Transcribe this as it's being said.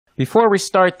Before we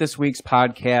start this week's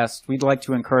podcast, we'd like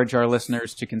to encourage our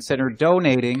listeners to consider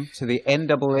donating to the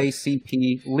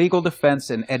NAACP Legal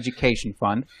Defense and Education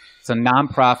Fund. It's a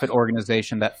nonprofit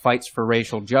organization that fights for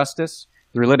racial justice.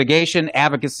 Through litigation,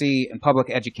 advocacy, and public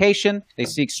education, they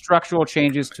seek structural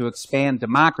changes to expand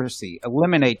democracy,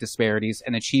 eliminate disparities,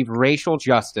 and achieve racial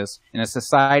justice in a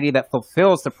society that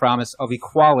fulfills the promise of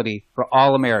equality for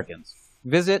all Americans.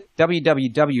 Visit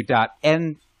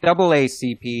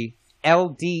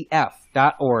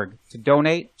www.naacpldf.org to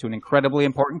donate to an incredibly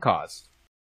important cause.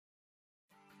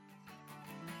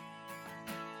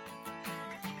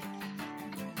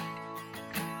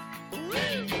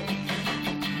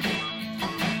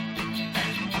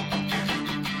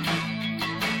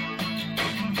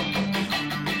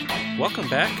 Welcome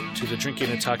back to the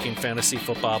Drinking and Talking Fantasy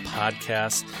Football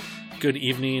Podcast. Good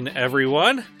evening,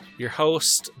 everyone. Your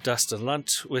host, Dustin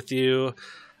Lunt, with you.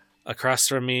 Across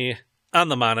from me on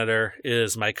the monitor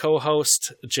is my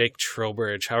co-host, Jake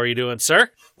Trowbridge. How are you doing, sir?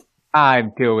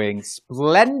 I'm doing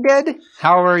splendid.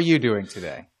 How are you doing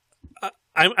today?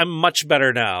 I'm much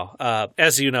better now.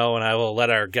 As you know, and I will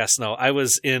let our guests know, I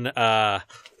was in a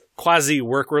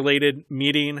quasi-work-related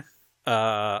meeting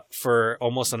for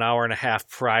almost an hour and a half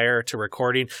prior to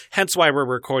recording, hence why we're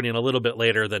recording a little bit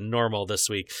later than normal this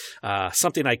week.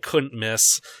 Something I couldn't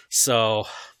miss, so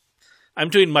I'm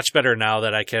doing much better now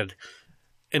that I can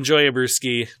enjoy a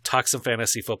brewski, talk some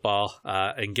fantasy football,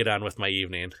 and get on with my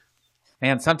evening.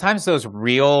 Man, sometimes those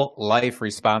real life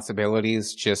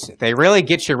responsibilities they really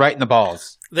get you right in the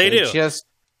balls. They do. It's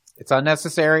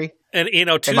unnecessary. And, in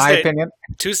my opinion,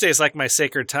 Tuesday is like my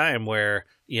sacred time where,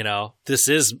 this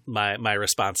is my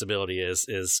responsibility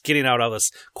is getting out all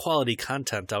this quality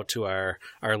content out to our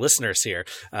listeners here.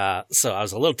 So I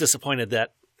was a little disappointed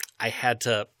that I had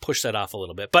to push that off a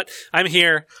little bit. But I'm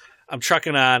here. I'm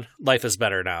trucking on. Life is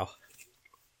better now.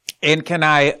 And can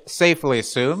I safely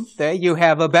assume that you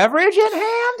have a beverage in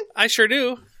hand? I sure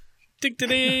do.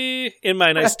 Ding-ding-ding. In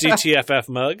my nice DTFF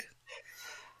mug.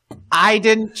 I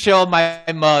didn't chill my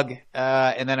mug,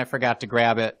 and then I forgot to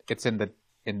grab it. It's in the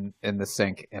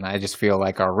sink, and I just feel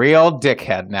like a real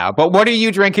dickhead now. But what are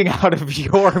you drinking out of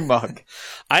your mug?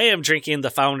 I am drinking the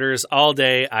Founders All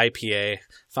Day IPA.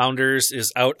 Founders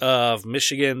is out of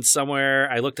Michigan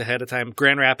somewhere. I looked ahead of time.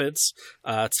 Grand Rapids.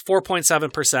 It's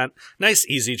 4.7%. Nice,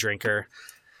 easy drinker.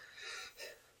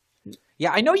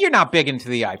 Yeah, I know you're not big into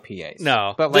the IPAs.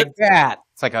 No. But that,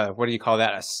 it's like what do you call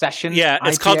that? A session Yeah,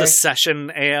 it's IPA? called a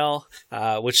session ale,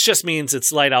 which just means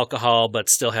it's light alcohol, but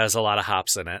still has a lot of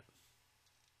hops in it.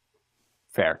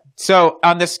 Fair. So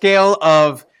on the scale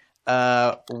of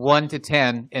 1 to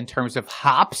 10 in terms of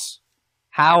hops,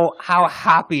 how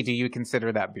hoppy do you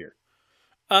consider that beer?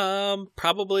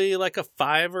 Probably like a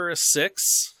 5 or a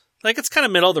 6. Like it's kind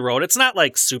of middle of the road. It's not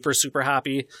like super, super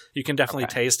hoppy. You can definitely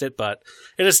taste it, but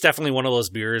it is definitely one of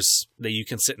those beers that you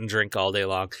can sit and drink all day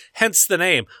long. Hence the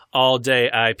name, All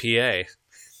Day IPA.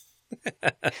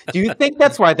 Do you think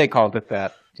that's why they called it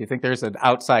that? Do you think there's an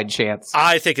outside chance?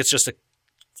 I think it's just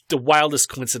the wildest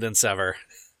coincidence ever.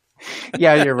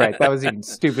 Yeah, you're right. That was even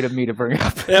stupid of me to bring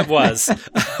up. It was.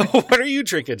 What are you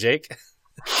drinking, Jake?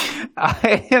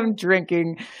 I am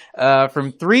drinking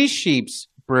from Three Sheeps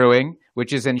Brewing,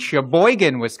 which is in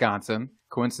Sheboygan, Wisconsin.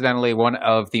 Coincidentally, one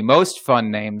of the most fun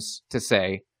names to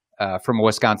say from a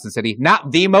Wisconsin city.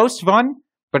 Not the most fun,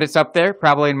 but it's up there,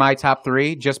 probably in my top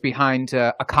 3, just behind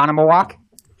Oconomowoc.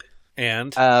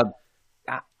 And?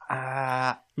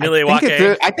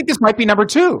 Milwaukee. I think this might be number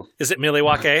 2. Is it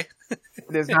Milwaukee?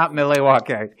 It is not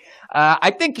Milwaukee.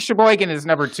 I think Sheboygan is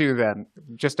number 2 then,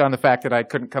 just on the fact that I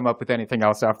couldn't come up with anything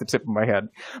else off the tip of my head.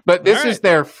 But this is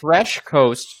their Fresh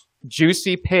Coast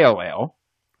Juicy Pale Ale.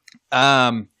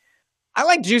 I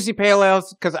like Juicy Pale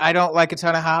Ales because I don't like a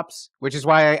ton of hops, which is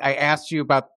why I asked you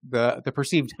about the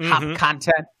perceived hop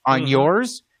content on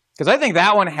yours, because I think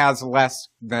that one has less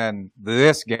than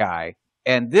this guy.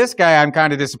 And this guy I'm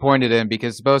kind of disappointed in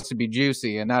because it's supposed to be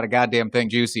juicy and not a goddamn thing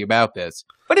juicy about this.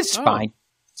 But it's fine.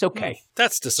 It's okay.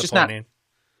 That's disappointing.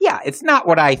 It's not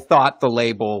what I thought the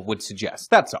label would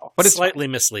suggest. That's all. But it's slightly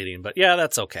misleading, but yeah,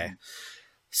 that's okay.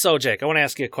 So, Jake, I want to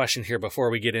ask you a question here before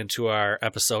we get into our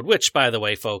episode, which, by the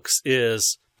way, folks,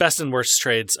 is best and worst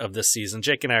trades of this season.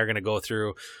 Jake and I are going to go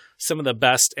through some of the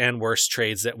best and worst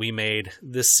trades that we made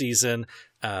this season.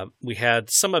 We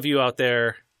had some of you out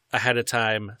there ahead of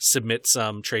time submit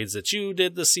some trades that you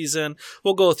did this season.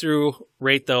 We'll go through,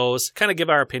 rate those, kind of give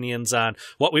our opinions on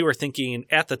what we were thinking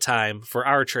at the time for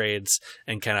our trades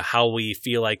and kind of how we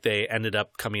feel like they ended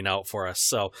up coming out for us.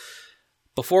 So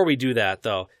before we do that,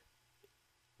 though,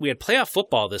 we had playoff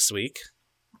football this week,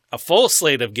 a full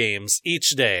slate of games each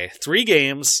day, 3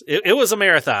 games. It was a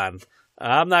marathon.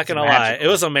 I'm not going to lie. It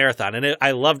was a marathon, and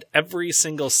I loved every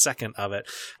single second of it.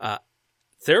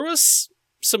 There was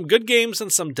some good games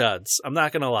and some duds. I'm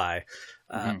not going to lie.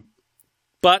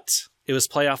 But it was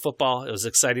playoff football. It was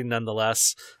exciting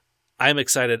nonetheless. I'm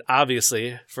excited,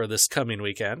 obviously, for this coming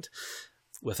weekend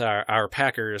with our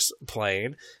Packers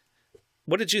playing.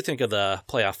 What did you think of the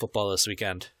playoff football this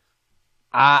weekend?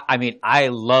 I mean, I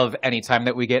love any time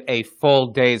that we get a full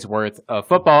day's worth of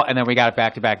football, and then we got it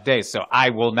back-to-back days. So I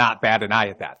will not bat an eye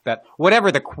at that. That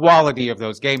whatever the quality of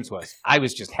those games was, I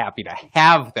was just happy to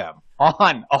have them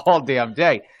on all damn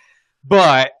day.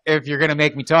 But if you're going to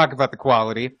make me talk about the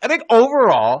quality, I think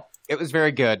overall it was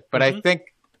very good. But I think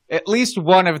at least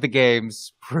one of the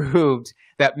games proved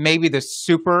that maybe the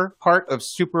super part of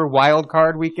Super Wild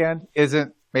Card Weekend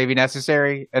isn't maybe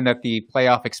necessary, and that the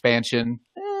playoff expansion,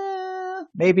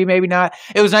 maybe not.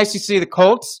 It was nice to see the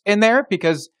Colts in there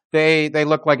because they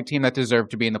look like a team that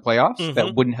deserved to be in the playoffs.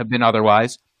 That wouldn't have been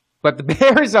otherwise. But the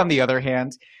Bears, on the other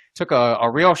hand, took a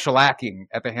real shellacking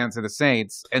at the hands of the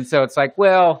Saints. And so it's like,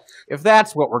 well, if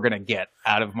that's what we're going to get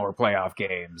out of more playoff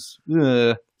games.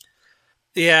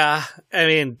 Yeah. I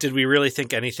mean, did we really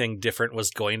think anything different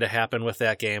was going to happen with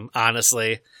that game?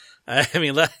 Honestly. I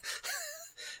mean,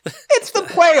 it's the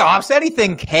playoffs.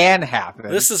 Anything can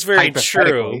happen. This is very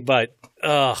true, but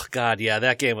oh god, yeah,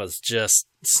 that game was just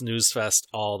snooze fest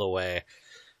all the way.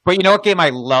 But you know what game I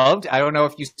loved? I don't know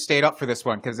if you stayed up for this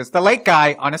one because it's the late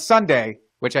guy on a Sunday,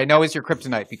 which I know is your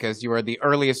kryptonite because you are the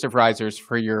earliest of risers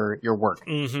for your work.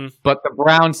 But the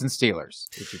Browns and Steelers.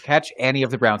 Did you catch any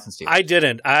of the Browns and Steelers? I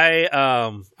didn't.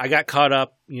 I got caught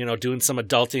up, doing some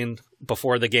adulting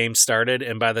before the game started,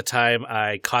 and by the time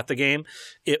I caught the game,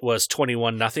 it was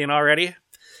 21-0 already.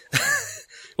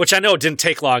 Which I know didn't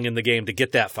take long in the game to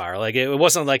get that far. Like, it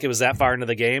wasn't like it was that far into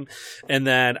the game. And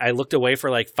then I looked away for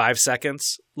like 5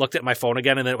 seconds, looked at my phone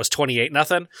again, and then it was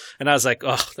 28-0. And I was like,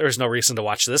 oh, there's no reason to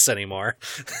watch this anymore.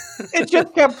 It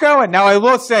just kept going. Now, I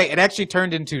will say, it actually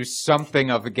turned into something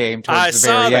of a game towards the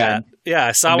very end. Yeah,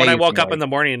 I saw when I woke up in the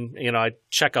morning, I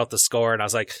check out the score, and I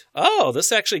was like, oh,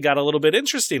 this actually got a little bit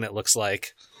interesting, it looks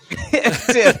like.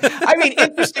 I mean,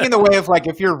 interesting in the way of like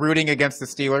if you're rooting against the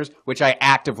Steelers, which I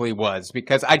actively was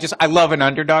because I love an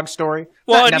underdog story.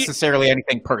 Well, not necessarily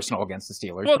anything personal against the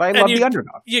Steelers, but I love the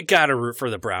underdog. You got to root for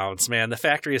the Browns, man. The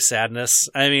Factory of Sadness.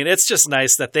 I mean, it's just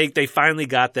nice that they finally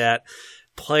got that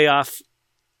playoff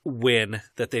win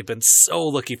that they've been so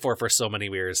looking for so many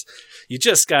years. You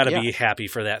just got to be happy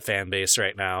for that fan base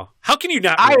right now. How can you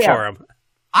not root for them?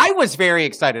 I was very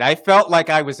excited. I felt like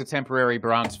I was a temporary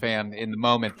Browns fan in the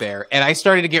moment there. And I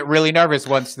started to get really nervous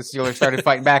once the Steelers started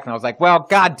fighting back. And I was like, well,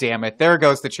 God damn it. There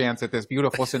goes the chance at this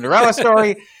beautiful Cinderella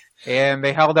story. And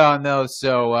they held on, though.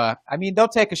 So, I mean, they'll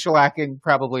take a shellacking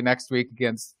probably next week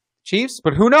against Chiefs.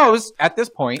 But who knows at this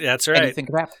point? That's right. Anything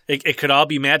could happen. It could all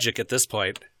be magic at this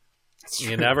point.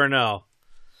 You never know.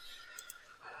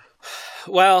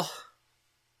 Well,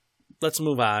 let's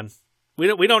move on. We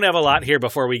don't have a lot here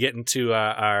before we get into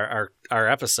our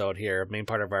episode here, main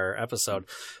part of our episode.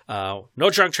 No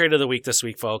drunk trade of the week this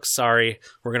week, folks. Sorry.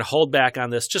 We're going to hold back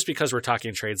on this just because we're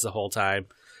talking trades the whole time.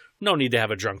 No need to have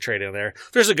a drunk trade in there.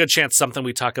 There's a good chance something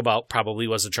we talk about probably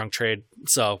was a drunk trade.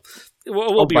 So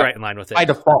we'll be right in line with it. By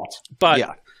default.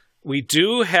 But we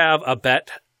do have a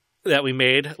bet that we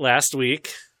made last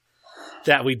week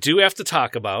that we do have to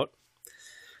talk about.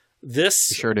 This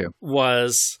sure do.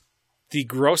 Was the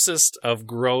grossest of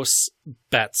gross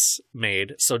bets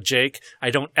made. So, Jake, I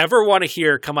don't ever want to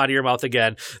hear come out of your mouth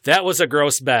again, that was a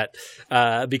gross bet,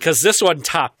 because this one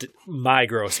topped my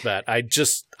gross bet.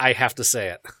 I have to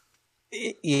say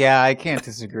it. Yeah, I can't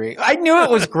disagree. I knew it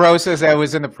was gross as I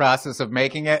was in the process of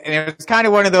making it, and it was kind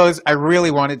of one of those, I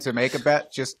really wanted to make a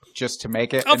bet just to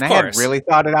make it, and I hadn't really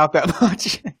thought it out that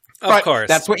much. Of course.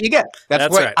 That's what you get.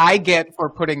 That's what I get for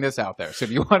putting this out there. So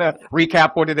if you want to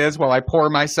recap what it is while I pour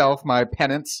myself my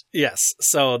penance. Yes.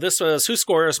 So this was who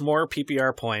scores more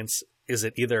PPR points. Is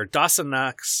it either Dawson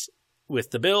Knox with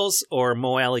the Bills or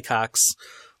Mo Alley-Cox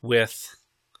with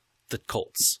the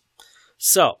Colts?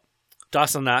 So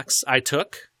Dawson Knox I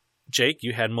took. Jake,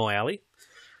 you had Mo Alley.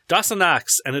 Dawson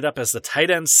Knox ended up as the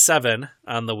tight end 7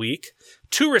 on the week.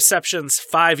 2 receptions,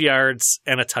 5 yards,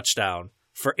 and a touchdown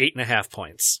for 8.5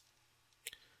 points.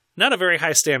 Not a very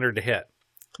high standard to hit.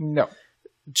 No.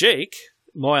 Jake,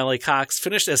 Mo Alley-Cox,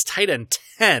 finished as tight end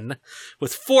 10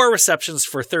 with 4 receptions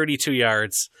for 32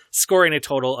 yards, scoring a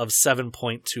total of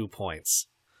 7.2 points.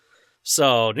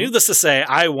 So, needless to say,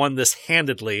 I won this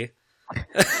handedly.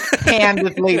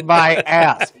 Handedly my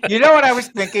ass. You know what I was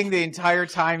thinking the entire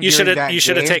time? You should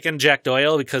have taken Jack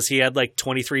Doyle because he had like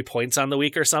 23 points on the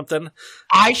week or something.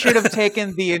 I should have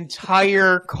taken the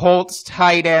entire Colts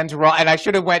tight end role, and I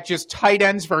should have went just tight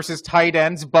ends versus tight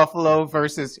ends, Buffalo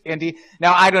versus Indy.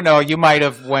 Now I don't know. You might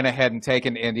have went ahead and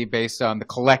taken Indy based on the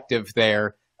collective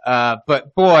there,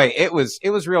 but boy, it was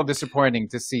real disappointing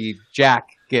to see Jack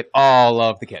get all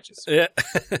of the catches.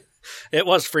 It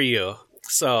was for you.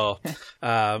 So,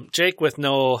 Jake, with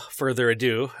no further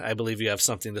ado, I believe you have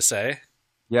something to say.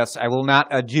 Yes, I will not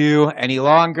adieu any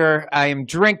longer. I am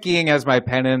drinking as my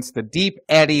penance the Deep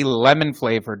Eddy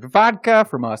lemon-flavored vodka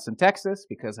from Austin, Texas,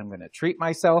 because I'm going to treat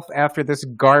myself after this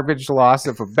garbage loss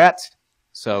of a bet.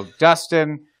 So,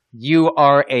 Dustin, you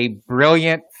are a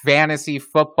brilliant fantasy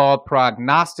football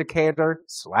prognosticator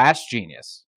 /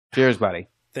 genius. Cheers, buddy.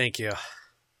 Thank you.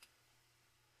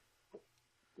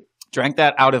 Drank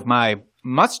that out of my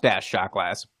mustache shot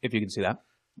glass, if you can see that.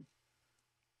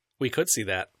 We could see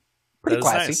that. Pretty that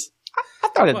classy. Nice. I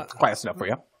thought it was classy enough for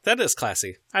you. That is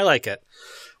classy. I like it.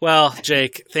 Well,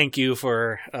 Jake, thank you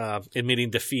for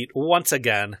admitting defeat once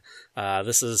again.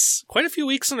 This is quite a few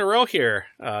weeks in a row here.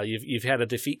 You've had a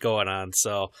defeat going on,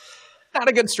 so not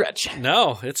a good stretch.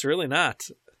 No, it's really not.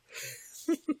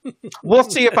 We'll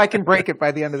see if I can break it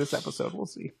by the end of this episode. We'll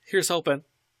see. Here's hoping.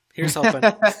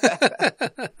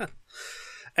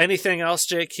 Anything else,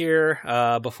 Jake, here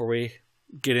before we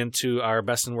get into our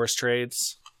best and worst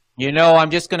trades? You know, I'm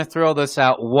just going to throw this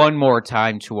out one more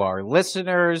time to our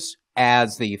listeners.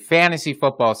 As the fantasy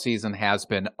football season has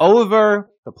been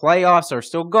over, the playoffs are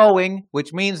still going,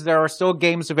 which means there are still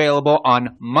games available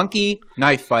on Monkey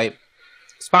Knife Fight,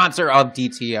 sponsor of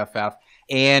DTFF.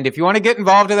 And if you want to get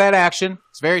involved in that action,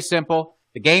 it's very simple.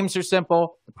 The games are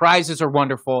simple. The prizes are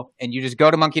wonderful. And you just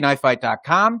go to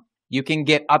monkeyknifefight.com. You can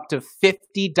get up to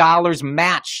 $50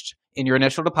 matched in your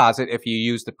initial deposit if you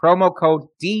use the promo code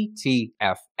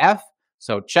DTFF.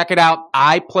 So check it out.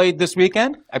 I played this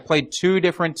weekend. I played 2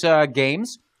 different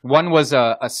games. One was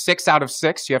a 6 out of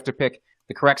 6. You have to pick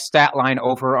the correct stat line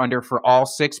over or under for all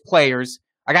 6 players.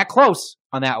 I got close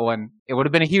on that one. It would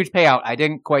have been a huge payout. I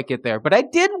didn't quite get there, but I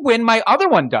did win my other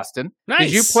one, Dustin.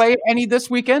 Nice. Did you play any this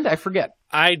weekend? I forget.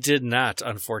 I did not,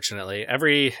 unfortunately.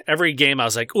 Every game I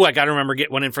was like, "Ooh, I got to remember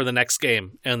get one in for the next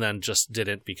game," and then just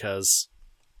didn't because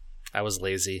I was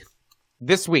lazy.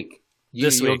 This week.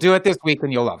 You'll do it this week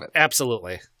and you'll love it.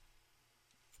 Absolutely.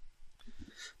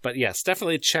 But yes,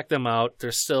 definitely check them out.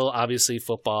 There's still obviously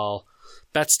football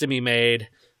bets to be made.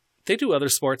 They do other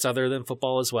sports other than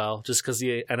football as well, just because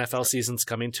the NFL season's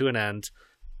coming to an end.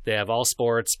 They have all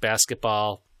sports,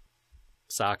 basketball,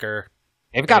 soccer.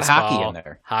 They've got hockey in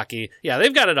there. Hockey. Yeah,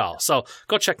 they've got it all. So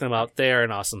go check them out. They are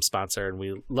an awesome sponsor, and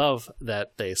we love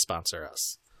that they sponsor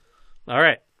us. All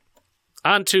right.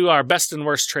 On to our best and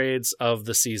worst trades of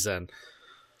the season.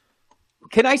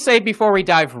 Can I say before we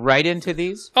dive right into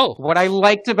these? What I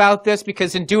liked about this,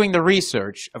 because in doing the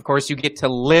research, of course, you get to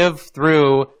live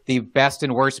through the best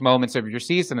and worst moments of your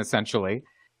season, essentially.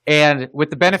 And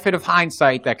with the benefit of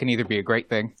hindsight, that can either be a great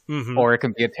thing or it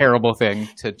can be a terrible thing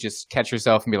to just catch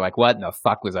yourself and be like, what in the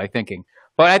fuck was I thinking?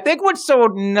 But I think what's so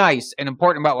nice and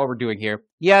important about what we're doing here,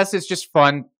 yes, it's just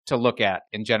fun to look at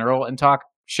in general and talk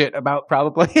shit about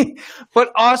probably, but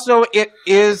also it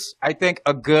is, I think,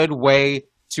 a good way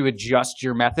to adjust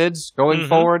your methods going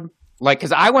forward. Like,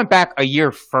 because I went back a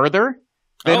year further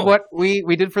than what we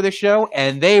did for this show,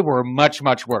 and they were much,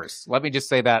 much worse. Let me just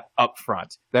say that up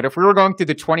front. That if we were going through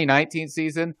the 2019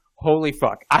 season, holy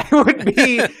fuck, I would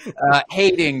be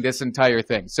hating this entire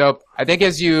thing. So I think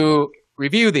as you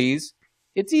review these,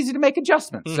 it's easy to make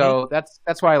adjustments. So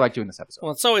that's why I like doing this episode.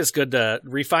 Well, it's always good to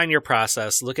refine your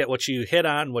process, look at what you hit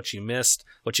on, what you missed,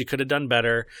 what you could have done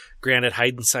better. Granted,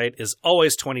 hindsight is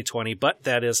always 20/20, but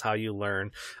that is how you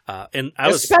learn.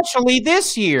 Especially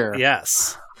this year.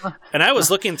 Yes. And I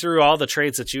was looking through all the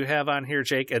trades that you have on here,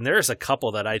 Jake, and there's a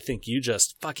couple that I think you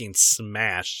just fucking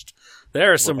smashed.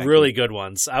 There are some really good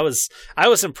ones. I was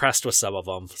impressed with some of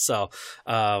them. So,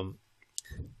 all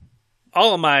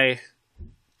of my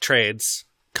trades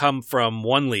come from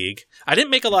one league. I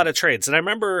didn't make a lot of trades, and I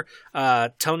remember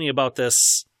telling you about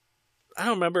this. I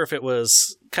don't remember if it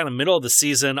was kind of middle of the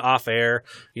season off air,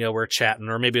 we're chatting,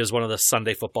 or maybe it was one of the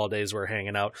Sunday football days we're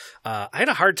hanging out. I had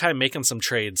a hard time making some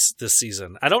trades this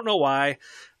season. I don't know why.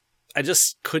 I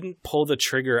just couldn't pull the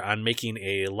trigger on making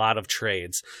a lot of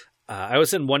trades. I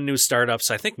was in one new startup,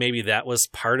 so I think maybe that was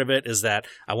part of it, is that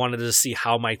I wanted to see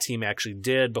how my team actually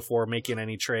did before making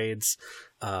any trades.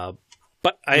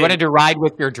 But I wanted to ride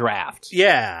with your draft.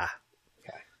 Yeah.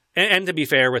 And to be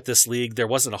fair with this league, there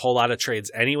wasn't a whole lot of trades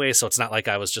anyway, so it's not like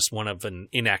I was just one of an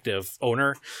inactive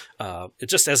owner. It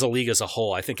just as a league as a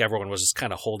whole, I think everyone was just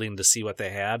kind of holding to see what they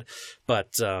had.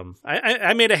 But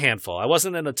I made a handful. I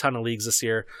wasn't in a ton of leagues this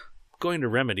year. Going to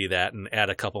remedy that and add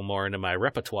a couple more into my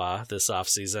repertoire this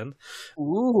offseason.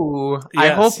 Ooh, yes. I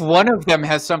hope one of them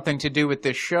has something to do with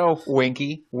this show,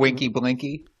 Winky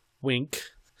Blinky. Wink.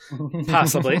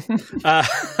 Possibly.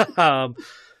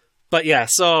 But yeah,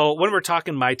 so when we're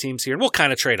talking my teams here, and we'll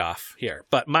kind of trade off here,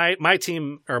 but my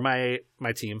team, or my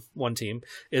team, one team,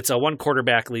 it's a 1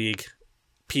 quarterback league,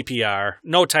 PPR,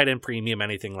 no tight end premium,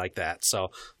 anything like that. So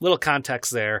little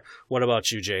context there. What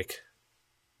about you, Jake?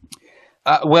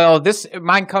 Well,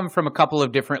 mine come from a couple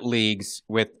of different leagues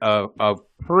with a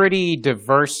pretty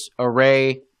diverse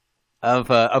array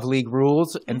of league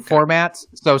rules and formats.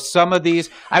 So some of these,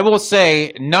 I will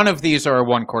say, none of these are a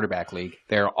 1 quarterback league.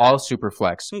 They're all super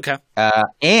flex. Okay.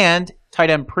 And tight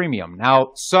end premium.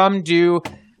 Now, some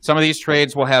of these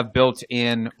trades will have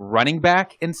built-in running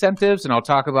back incentives, and I'll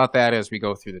talk about that as we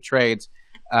go through the trades.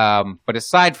 But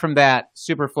aside from that,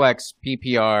 super flex,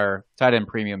 PPR, tight end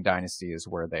premium dynasty is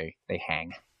where they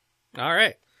hang. All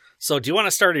right. So do you want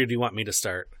to start or do you want me to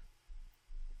start?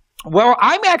 Well,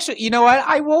 I'm actually, you know what?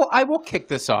 I will kick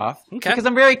this off because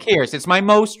I'm very curious. It's my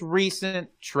most recent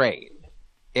trade.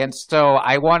 And so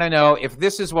I want to know if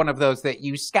this is one of those that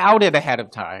you scouted ahead of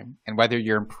time and whether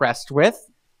you're impressed with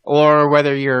or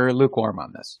whether you're lukewarm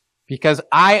on this. Because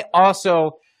I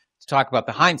also, to talk about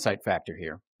the hindsight factor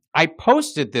here, I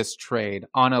posted this trade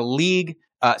on a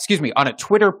on a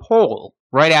Twitter poll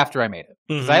right after I made it.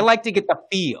 Because I like to get the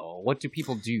feel. What do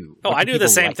people do? Oh, I do the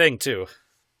same thing too.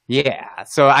 Yeah.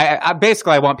 So I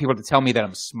basically want people to tell me that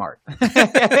I'm smart.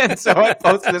 And so I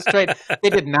posted this trade. They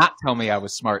did not tell me I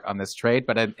was smart on this trade,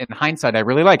 but in hindsight, I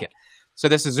really like it. So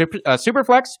this is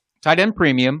Superflex, tight end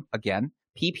premium, again,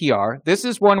 PPR. This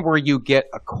is one where you get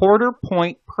a 1/4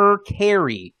 point per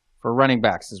carry for running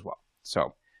backs as well.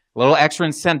 So a little extra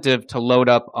incentive to load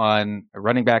up on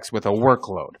running backs with a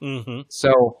workload. Mm-hmm.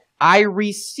 So I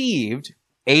received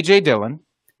A.J. Dillon,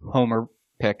 Homer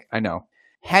pick, I know,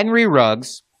 Henry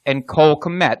Ruggs, and Cole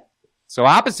Kmet. So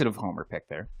opposite of Homer pick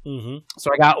there. Mm-hmm. So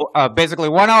I got basically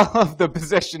one of the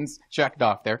positions checked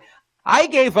off there. I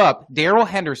gave up Darrell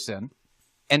Henderson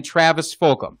and Travis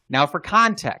Fulgham. Now for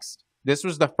context, this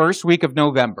was the first week of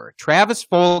November. Travis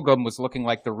Fulgham was looking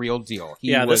like the real deal.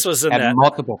 This was in that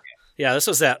multiple. Yeah, this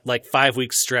was that like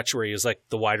 5-week stretch where he was like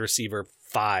the wide receiver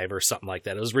 5 or something like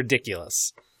that. It was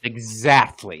ridiculous.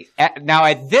 Exactly. Now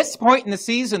at this point in the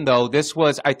season, though, this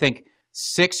was, I think,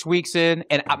 6 weeks in,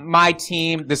 and my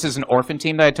team, this is an orphan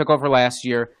team that I took over last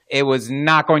year, it was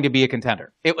not going to be a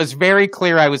contender. It was very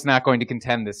clear I was not going to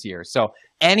contend this year. So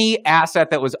any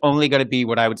asset that was only going to be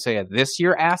what I would say a this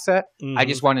year asset, I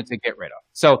just wanted to get rid of.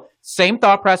 So same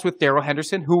thought process with Darrell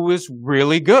Henderson, who was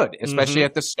really good, especially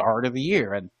at the start of the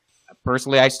year. And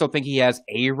personally, I still think he has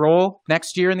a role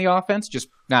next year in the offense, just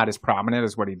not as prominent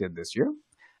as what he did this year.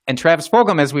 And Travis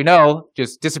Fulgham, as we know,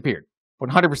 just disappeared.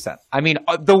 100%. I mean,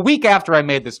 the week after I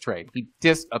made this trade, he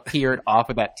disappeared off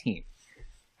of that team.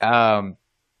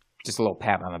 Just a little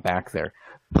pat on the back there.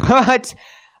 But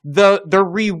the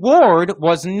reward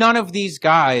was none of these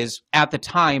guys at the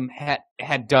time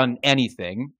had done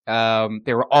anything.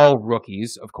 They were all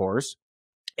rookies, of course.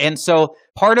 And so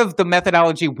part of the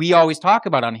methodology we always talk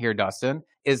about on here, Dustin,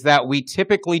 is that we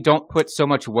typically don't put so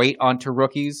much weight onto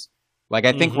rookies. Like,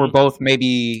 I think we're both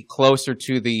maybe closer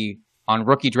to on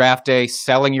rookie draft day,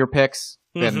 selling your picks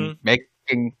than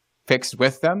making picks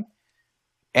with them.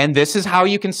 And this is how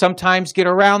you can sometimes get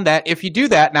around that. If you do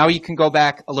that, now you can go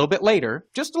back a little bit later,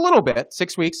 just a little bit,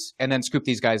 6 weeks, and then scoop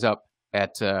these guys up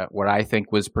at what I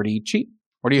think was pretty cheap.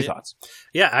 What are your thoughts?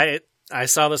 Yeah, I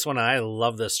saw this one, and I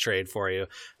love this trade for you.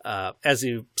 As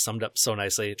you summed up so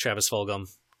nicely, Travis Fulgham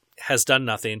has done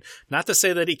nothing. Not to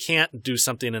say that he can't do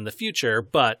something in the future,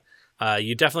 but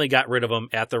you definitely got rid of him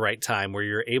at the right time where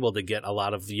you're able to get a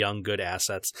lot of young, good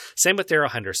assets. Same with Darrell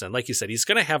Henderson. Like you said, he's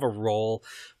going to have a role,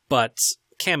 but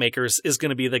Cam Akers is going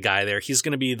to be the guy there. He's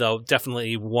going to be, though,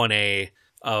 definitely 1A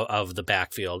of the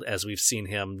backfield, as we've seen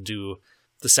him do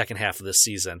the second half of the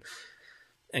season.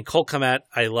 And Cole Kmet,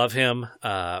 I love him.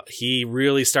 He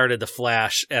really started to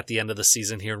flash at the end of the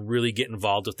season here and really get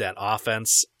involved with that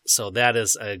offense. So that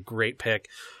is a great pick.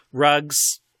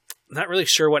 Ruggs, not really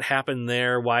sure what happened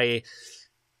there, why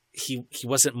he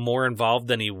wasn't more involved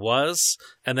than he was.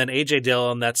 And then A.J.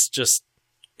 Dillon, that's just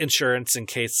insurance in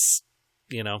case,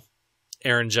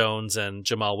 Aaron Jones and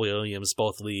Jamal Williams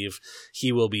both leave.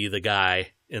 He will be the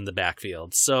guy in the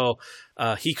backfield. So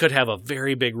he could have a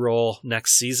very big role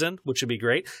next season, which would be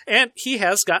great. And he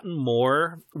has gotten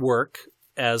more work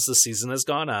as the season has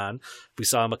gone on. We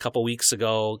saw him a couple weeks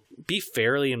ago be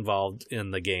fairly involved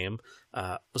in the game.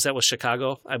 Was that with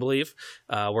Chicago, I believe,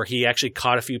 where he actually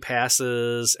caught a few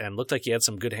passes and looked like he had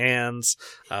some good hands,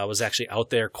 was actually out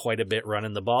there quite a bit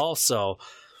running the ball. So,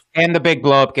 and the big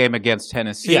blow-up game against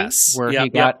Tennessee, yes, where he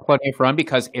got plenty of run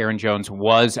because Aaron Jones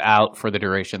was out for the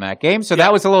duration of that game. So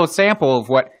that was a little sample of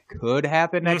what could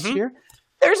happen next year.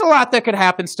 There's a lot that could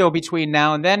happen still between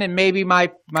now and then, and maybe my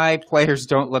players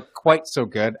don't look quite so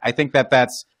good. I think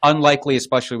that's unlikely,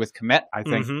 especially with Kmet. I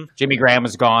think Jimmy Graham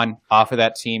is gone off of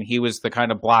that team. He was the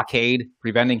kind of blockade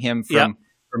preventing him from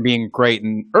being great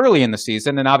early in the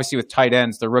season. And obviously with tight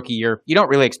ends, the rookie year, you don't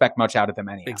really expect much out of them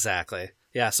anyhow. Exactly.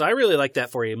 Yeah, so I really like that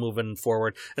for you moving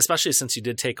forward, especially since you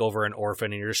did take over an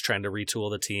orphan and you're just trying to retool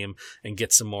the team and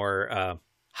get some more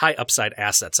high upside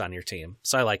assets on your team.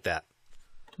 So I like that.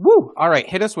 Woo! All right,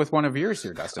 hit us with one of yours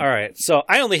here, Dustin. All right, so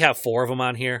I only have 4 of them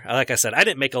on here. Like I said, I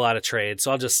didn't make a lot of trades,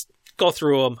 so I'll just go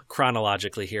through them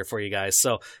chronologically here for you guys.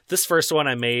 So this first one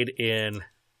I made in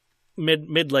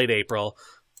mid-late April.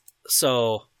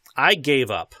 So I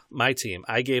gave up my team.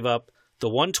 I gave up the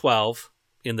 112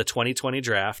 in the 2020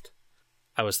 draft.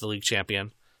 I was the league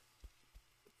champion.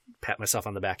 Pat myself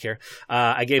on the back here.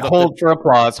 I gave up for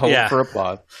applause. For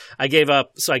applause. I gave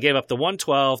up the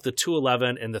 112, the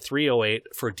 211, and the 308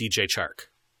 for DJ Chark.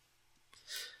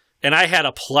 And I had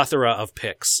a plethora of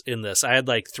picks in this. I had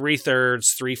like 3/3,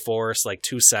 3/4, like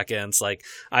 2 seconds. Like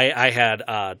I had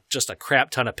just a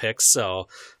crap ton of picks. So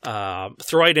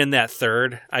throwing in that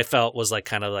third, I felt was like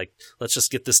kind of like, let's just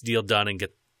get this deal done and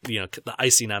get the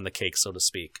icing on the cake, so to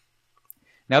speak.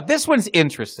 Now this one's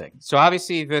interesting. So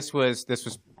obviously this was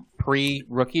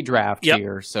pre-rookie draft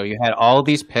here, so you had all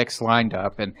these picks lined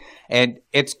up, and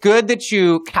it's good that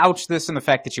you couch this in the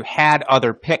fact that you had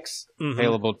other picks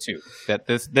available too. That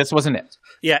this wasn't it.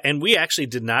 Yeah, and we actually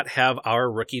did not have our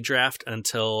rookie draft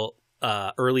until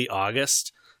early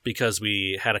August because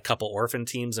we had a couple orphan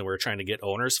teams and we were trying to get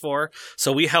owners for.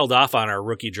 So we held off on our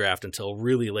rookie draft until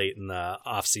really late in the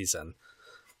off season.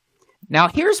 Now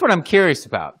here's what I'm curious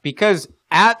about, because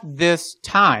at this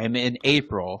time in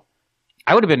April,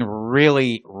 I would have been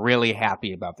really, really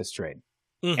happy about this trade.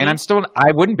 And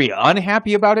I wouldn't be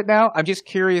unhappy about it now. I'm just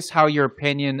curious how your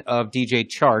opinion of DJ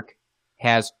Chark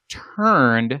has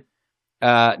turned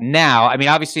now. I mean,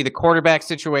 obviously the quarterback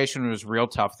situation was real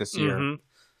tough this year.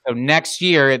 So next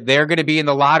year, they're going to be in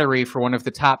the lottery for one of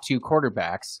the top 2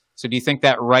 quarterbacks. So do you think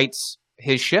that rights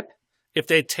his ship? If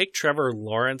they take Trevor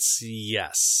Lawrence,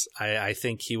 yes. I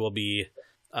think he will be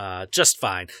just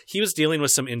fine. He was dealing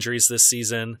with some injuries this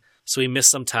season, so he missed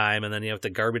some time. And then you have the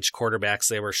garbage quarterbacks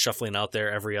they were shuffling out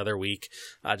there every other week,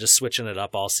 just switching it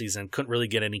up all season. Couldn't really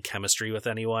get any chemistry with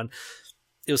anyone.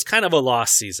 It was kind of a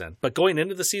lost season. But going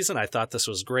into the season, I thought this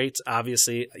was great.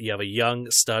 Obviously, you have a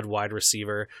young stud wide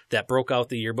receiver that broke out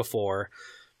the year before.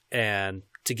 And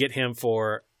to get him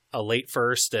for a late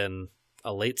first and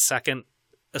a late second,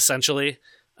 essentially,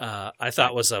 I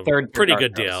thought was a pretty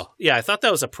good deal. Yeah, I thought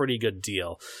that was a pretty good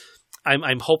deal.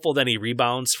 I'm hopeful that he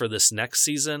rebounds for this next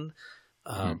season.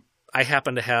 I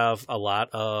happen to have a lot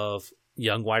of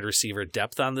young wide receiver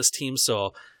depth on this team,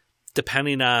 so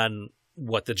depending on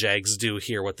what the Jags do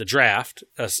here with the draft,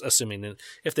 assuming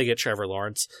if they get Trevor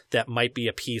Lawrence, that might be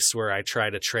a piece where I try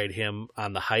to trade him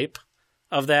on the hype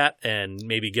of that and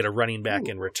maybe get a running back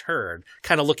in return.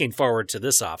 Kind of looking forward to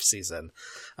this offseason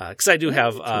because I do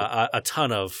have a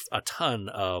ton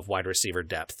of wide receiver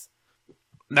depth.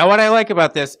 Now, what I like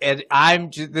about this, and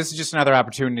this is just another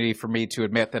opportunity for me to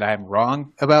admit that I'm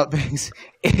wrong about things,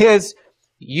 is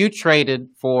you traded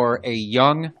for a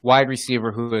young wide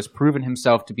receiver who has proven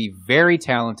himself to be very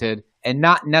talented and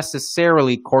not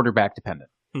necessarily quarterback dependent.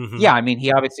 Yeah, I mean,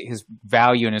 his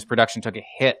value and his production took a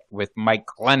hit with Mike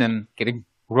Glennon getting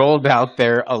rolled out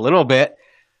there a little bit,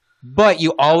 but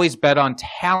you always bet on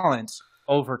talent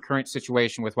over current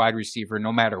situation with wide receiver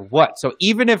no matter what. So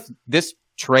even if this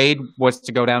trade was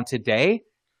to go down today,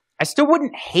 I still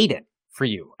wouldn't hate it for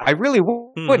you. I really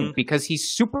wouldn't, because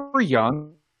he's super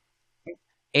young.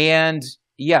 And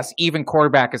yes, even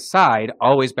quarterback aside,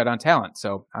 always bet on talent.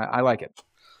 So I like it.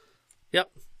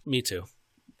 Yep, me too.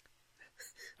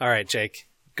 All right, Jake,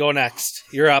 go next.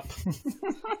 You're up.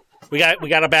 we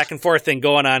got a back and forth thing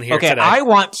going on here today. I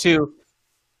want to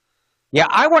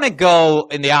go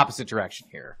in the opposite direction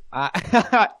here.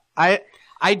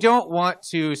 I don't want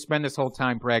to spend this whole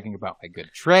time bragging about my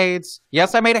good trades.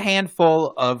 Yes, I made a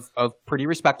handful of pretty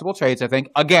respectable trades, I think.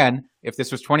 Again, if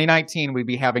this was 2019, we'd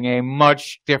be having a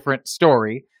much different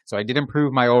story. So I did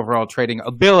improve my overall trading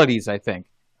abilities, I think,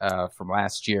 from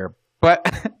last year.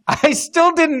 But I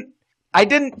still didn't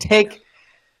take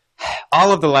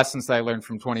all of the lessons that I learned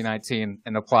from 2019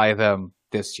 and apply them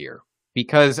this year.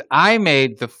 Because I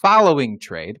made the following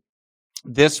trade.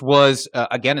 This was,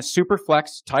 again, a super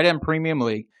flex tight end premium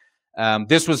league.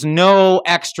 This was no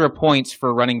extra points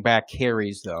for running back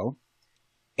carries, though.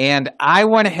 And I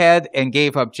went ahead and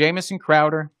gave up Jamison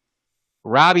Crowder,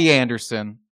 Robbie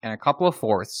Anderson, and a couple of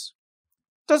fourths.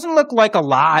 Doesn't look like a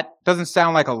lot. Doesn't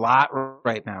sound like a lot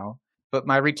right now. But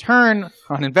my return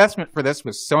on investment for this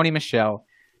was Sony Michel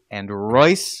and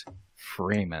Royce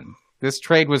Freeman. This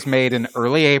trade was made in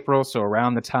early April, so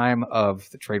around the time of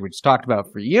the trade we just talked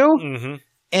about for you. Mm-hmm.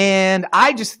 And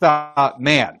I just thought,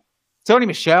 man, Sony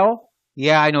Michel,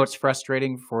 yeah, I know it's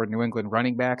frustrating for New England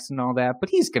running backs and all that,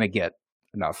 but he's going to get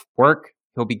enough work.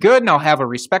 He'll be good, and I'll have a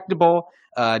respectable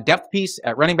depth piece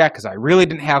at running back because I really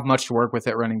didn't have much to work with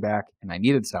at running back, and I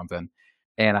needed something.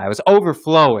 And I was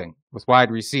overflowing with wide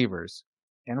receivers.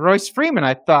 And Royce Freeman,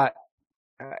 I thought,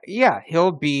 yeah,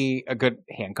 he'll be a good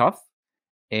handcuff.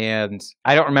 And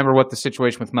I don't remember what the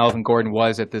situation with Melvin Gordon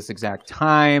was at this exact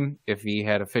time, if he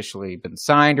had officially been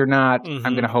signed or not. Mm-hmm.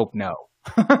 I'm going to hope no.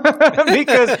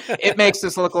 Because it makes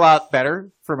this look a lot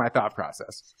better for my thought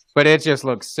process. But it just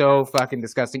looks so fucking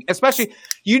disgusting. Especially,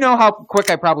 you know how quick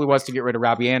I probably was to get rid of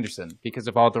Robbie Anderson because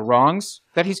of all the wrongs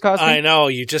that he's caused me? I know.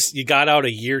 You got out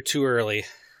a year too early.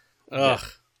 Ugh. Yeah,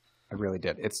 I really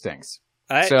did. It stinks.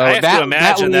 I have to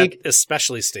imagine that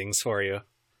especially stings for you.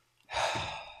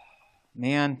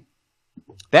 Man,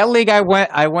 that league I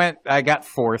got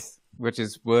fourth, which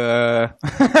is whatever.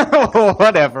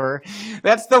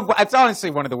 It's honestly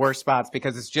one of the worst spots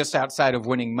because it's just outside of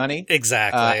winning money.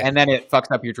 Exactly. And then it fucks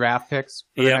up your draft picks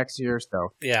for the next year.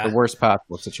 So the worst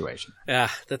possible situation. Yeah,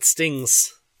 that stings.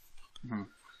 Mm-hmm.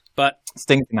 But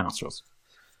stings the nostrils.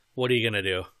 What are you going to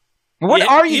do? What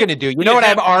are you going to do? You know what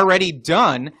I've already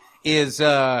done is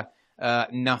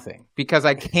nothing, because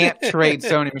I can't trade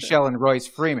Sony Michel and Royce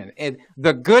Freeman.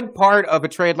 The good part of a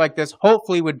trade like this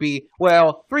hopefully would be,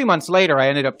 3 months later, I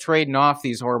ended up trading off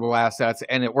these horrible assets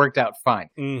and it worked out fine.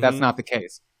 Mm-hmm. That's not the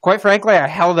case. Quite frankly, I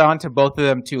held on to both of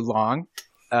them too long.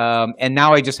 And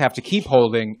now I just have to keep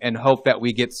holding and hope that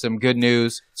we get some good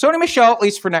news. Sony Michel, at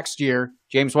least for next year.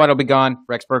 James White will be gone.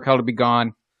 Rex Burkhead will be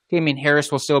gone. Damian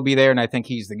Harris will still be there, and I think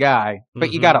he's the guy.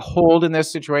 But you got to hold in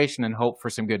this situation and hope for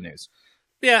some good news.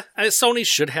 Yeah, Sony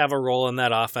should have a role in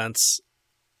that offense.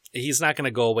 He's not going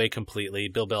to go away completely.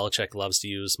 Bill Belichick loves to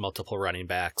use multiple running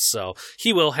backs, so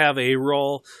he will have a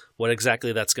role. What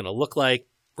exactly that's going to look like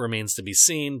remains to be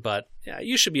seen, but yeah,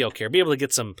 you should be okay. Be able to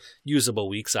get some usable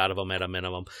weeks out of him at a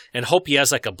minimum, and hope he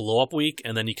has like a blow-up week,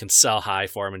 and then you can sell high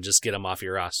for him and just get him off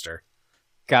your roster.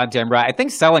 Goddamn right. I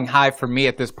think selling high for me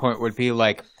at this point would be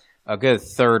like a good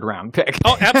third-round pick.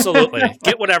 Oh, absolutely.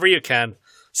 Get whatever you can.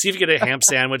 See if you get a ham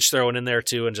sandwich thrown in there,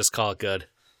 too, and just call it good.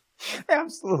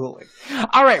 Absolutely.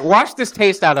 All right, wash this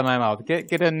taste out of my mouth.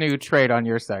 Get a new trade on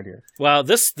your side here. Well,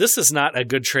 this is not a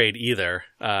good trade either.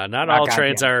 Not all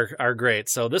trades are great.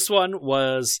 So this one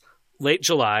was late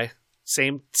July,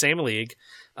 same league.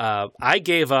 I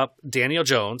gave up Daniel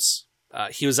Jones.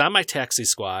 He was on my taxi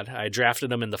squad. I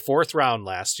drafted him in the 4th round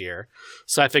last year.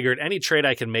 So I figured any trade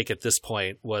I can make at this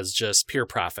point was just pure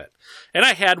profit. And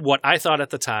I had what I thought at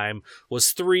the time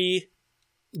was 3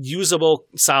 usable,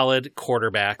 solid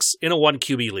quarterbacks in a 1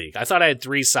 QB league. I thought I had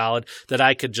 3 solid that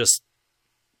I could just,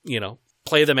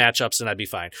 play the matchups and I'd be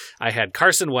fine. I had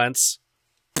Carson Wentz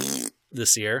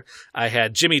this year. I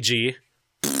had Jimmy G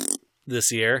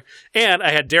this year. And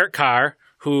I had Derek Carr,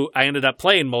 who I ended up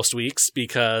playing most weeks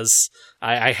because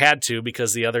I had to,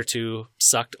 because the other 2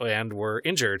 sucked and were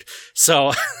injured.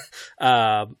 So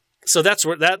so that's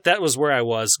where that was where I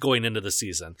was going into the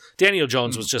season. Daniel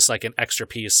Jones was just like an extra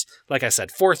piece. Like I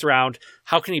said, 4th round.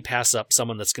 How can he pass up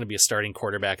someone that's going to be a starting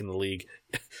quarterback in the league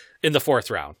in the 4th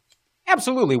round?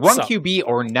 Absolutely. One QB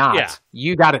or not,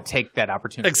 you got to take that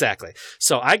opportunity. Exactly.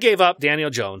 So I gave up Daniel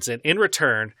Jones, and in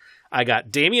return, I got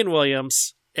Damian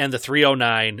Williams and the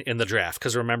 309 in the draft,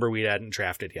 because remember, we hadn't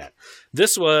drafted yet.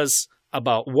 This was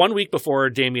about 1 week before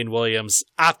Damian Williams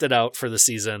opted out for the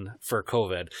season for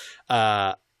COVID.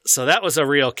 So that was a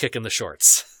real kick in the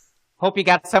shorts. Hope you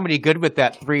got somebody good with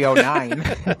that 309.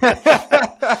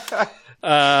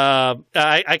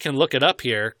 I can look it up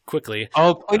here quickly.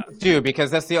 Oh, please do,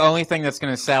 because that's the only thing that's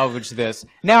going to salvage this.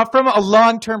 Now, from a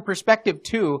long-term perspective,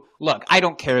 too, look, I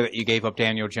don't care that you gave up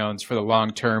Daniel Jones for the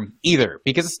long-term either,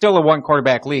 because it's still a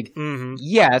 1-quarterback league. Mm-hmm.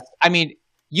 Yes, I mean,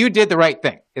 you did the right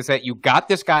thing, is that you got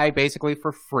this guy basically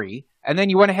for free, and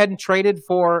then you went ahead and traded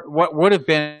for what would have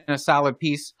been a solid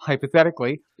piece,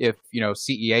 hypothetically, if,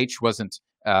 CEH wasn't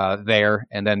there,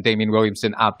 and then Damian Williams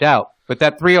didn't opt out. But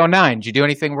that 309, did you do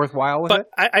anything worthwhile with it?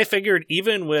 But I figured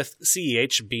even with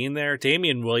CEH being there,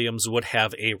 Damian Williams would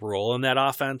have a role in that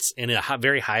offense, in a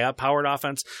very high-powered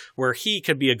offense, where he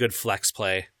could be a good flex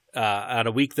play on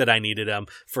a week that I needed him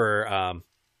for,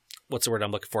 what's the word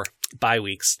I'm looking for? Bye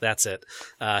weeks. That's it.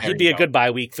 He'd be a good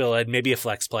bye week fill in, maybe a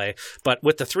flex play. But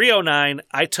with the 309,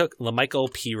 I took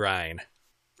LaMichael Pirine.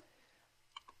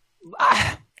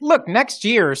 Look, next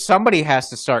year, somebody has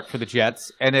to start for the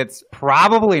Jets, and it's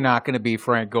probably not going to be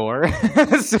Frank Gore.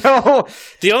 So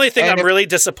the only thing I'm really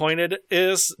disappointed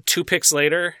is 2 picks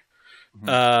later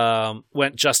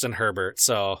went Justin Herbert.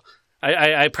 So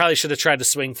I probably should have tried to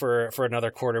swing for another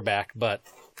quarterback, but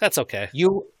that's okay.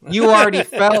 You already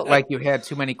felt like you had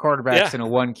too many quarterbacks in a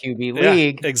 1 QB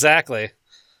league. Yeah, exactly.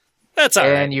 That's all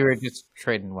right. And you were just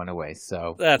trading one away.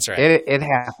 So that's right. It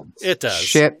happens. It does.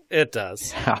 Shit. It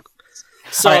does.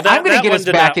 So right, I'm going to get us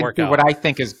back into what I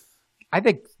think this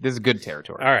is good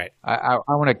territory. All right. I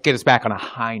want to get us back on a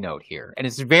high note here. And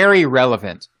it's very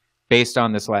relevant based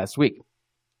on this last week.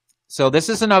 So this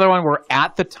is another one where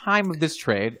at the time of this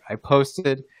trade, I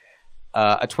posted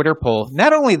a Twitter poll.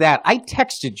 Not only that, I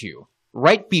texted you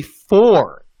right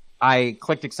before I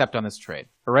clicked accept on this trade,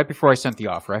 or right before I sent the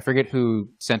offer. I forget who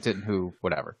sent it and who,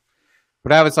 whatever.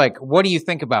 But I was like, what do you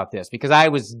think about this? Because I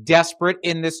was desperate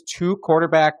in this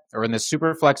in this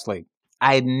super flex league.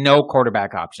 I had no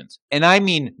quarterback options. And I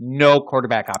mean no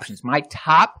quarterback options. My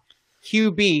top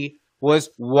QB was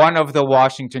one of the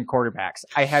Washington quarterbacks.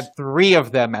 I had 3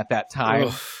 of them at that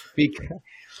time.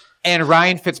 And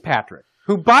Ryan Fitzpatrick,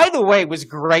 who, by the way, was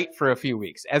great for a few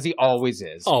weeks, as he always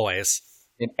is. Always.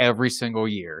 In every single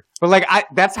year. But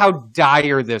that's how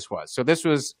dire this was. So this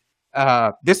was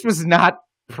not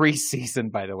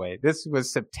preseason, by the way. This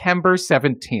was September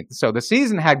 17th. So the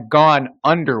season had gone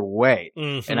underway,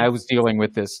 and I was dealing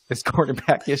with this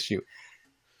quarterback issue.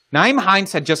 Nyheim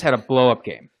Hines had just had a blow-up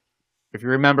game. If you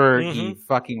remember, he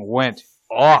fucking went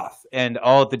off, and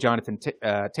all of the Jonathan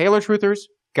Taylor truthers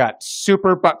got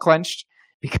super butt-clenched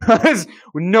because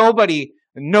nobody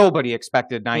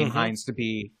expected Nyheim Hines to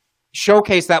be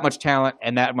showcase that much talent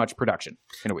and that much production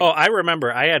in a week. Oh, I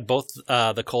remember. I had both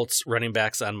the Colts running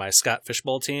backs on my Scott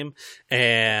Fishbowl team,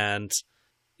 and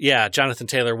yeah, Jonathan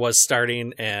Taylor was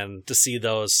starting, and to see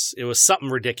those, it was something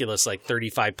ridiculous, like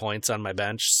 35 points on my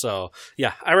bench. So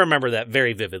yeah, I remember that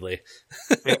very vividly.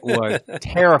 It was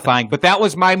terrifying, but that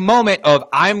was my moment of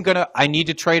I need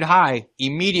to trade high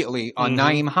immediately on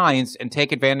Nyheim Hines and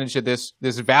take advantage of this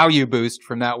value boost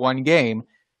from that one game.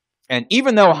 And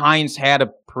even though Hines had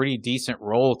a pretty decent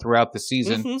role throughout the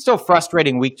season, still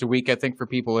frustrating week to week, I think, for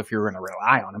people if you're going to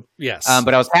rely on him. Yes.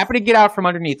 But I was happy to get out from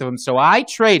underneath of him. So I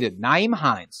traded Nyheim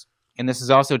Hines, and this is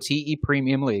also TE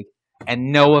Premium League,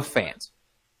 and Noah Fant,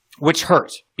 which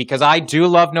hurt because I do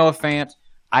love Noah Fant.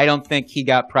 I don't think he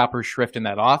got proper shrift in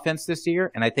that offense this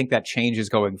year, and I think that changes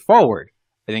going forward.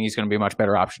 I think he's going to be a much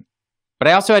better option. But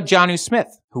I also had Jonnu Smith,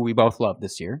 who we both love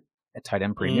this year at tight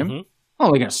end premium.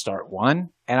 Only going to start one.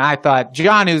 And I thought,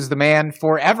 Jonnu's the man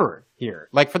forever here.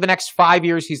 Like, for the next 5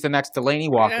 years, he's the next Delaney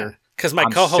Walker. Because my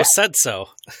co-host said so.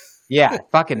 Yeah,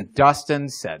 fucking Dustin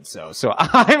said so. So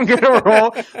I'm going to roll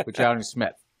with Jonnu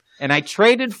Smith. And I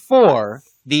traded for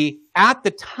at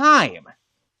the time,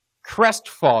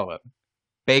 crestfallen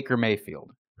Baker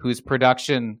Mayfield, whose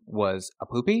production was a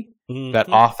poopy. That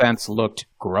offense looked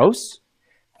gross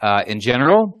in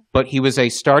general. But he was a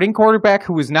starting quarterback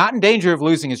who was not in danger of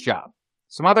losing his job.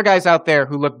 Some other guys out there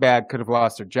who looked bad could have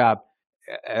lost their job.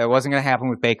 It wasn't going to happen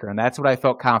with Baker, and that's what I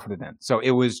felt confident in. So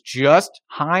it was just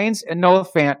Hines and Noah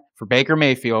Fant for Baker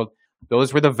Mayfield.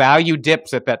 Those were the value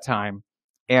dips at that time,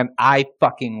 and I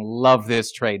fucking love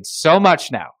this trade so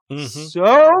much now.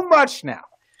 So much now.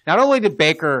 Not only did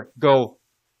Baker go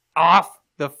off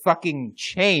the fucking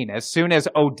chain as soon as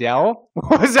Odell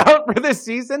was out for this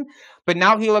season, but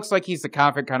now he looks like he's the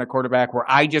confident kind of quarterback where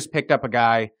I just picked up a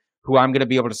guy who I'm going to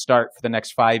be able to start for the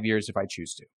next 5 years if I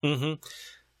choose to.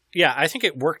 Yeah, I think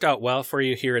it worked out well for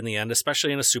you here in the end,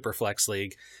 especially in a super flex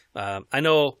league. I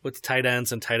know with tight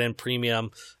ends and tight end premium,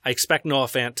 I expect Noah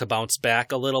Fant to bounce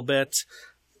back a little bit,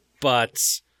 but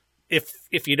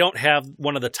if you don't have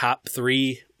one of the top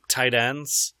 3 tight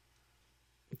ends,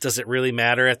 does it really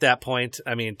matter at that point?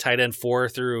 I mean, tight end 4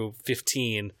 through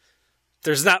 15,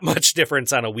 there's not much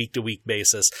difference on a week-to-week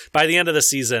basis. By the end of the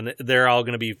season, they're all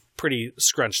going to be pretty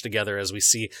scrunched together as we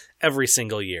see every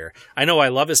single year. I know I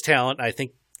love his talent. I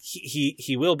think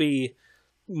he will be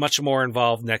much more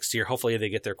involved next year. Hopefully they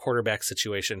get their quarterback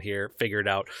situation here figured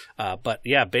out. But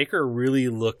yeah, Baker really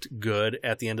looked good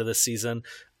at the end of the season.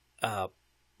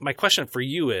 My question for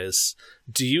you is,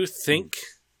 do you think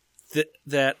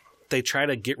that they try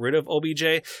to get rid of OBJ?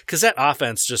 Because that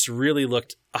offense just really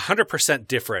looked 100%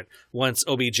 different once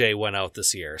OBJ went out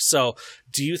this year. So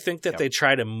do you think that they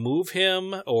try to move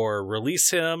him or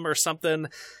release him or something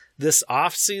this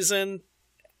offseason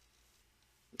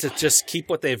to just keep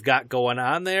what they've got going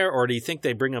on there? Or do you think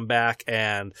they bring him back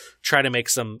and try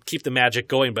to keep the magic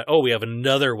going, but we have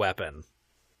another weapon?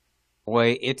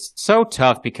 Boy, it's so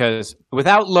tough because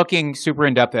without looking super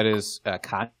in-depth at his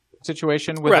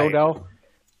situation with Odell,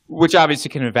 which obviously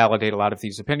can invalidate a lot of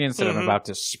these opinions that I'm about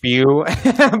to spew,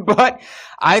 but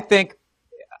I think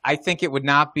it would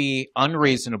not be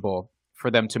unreasonable for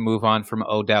them to move on from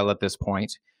Odell at this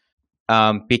point,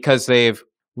 because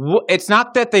it's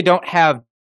not that they don't have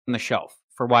on the shelf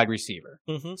for wide receiver.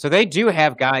 So they do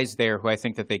have guys there who I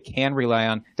think that they can rely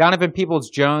on. Donovan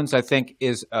Peoples-Jones, I think,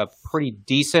 is a pretty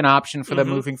decent option for them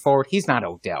moving forward. He's not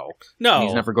Odell. No.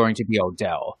 He's never going to be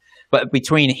Odell. But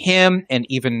between him and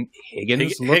even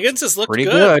Higgins has looked pretty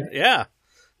good. Yeah.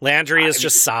 Landry is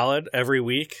just solid every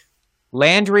week.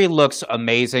 Landry looks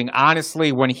amazing.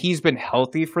 Honestly, when he's been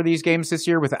healthy for these games this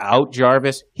year without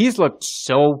Jarvis, he's looked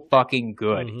so fucking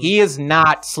good. He is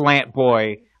not slant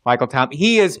boy Michael Thomas.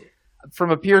 He is,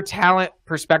 from a pure talent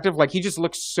perspective, like, he just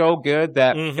looks so good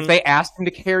that if they asked him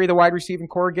to carry the wide receiving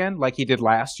core again, like he did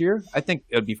last year, I think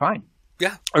it would be fine.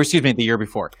 Yeah. Or excuse me, the year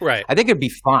before. Right. I think it'd be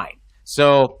fine.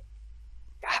 So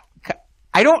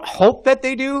I don't hope that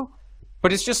they do,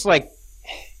 but it's just like,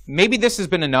 maybe this has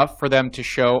been enough for them to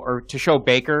show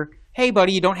Baker, hey,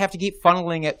 buddy, you don't have to keep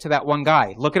funneling it to that one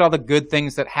guy. Look at all the good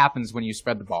things that happens when you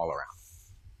spread the ball around.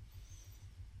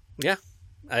 Yeah,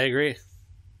 I agree.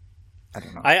 I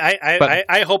don't know.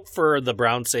 I hope for the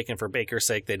Browns' sake and for Baker's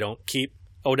sake they don't keep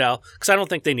Odell, because I don't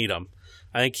think they need him.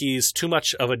 I think he's too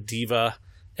much of a diva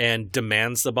and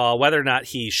demands the ball. Whether or not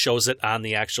he shows it on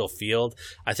the actual field,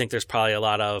 I think there's probably a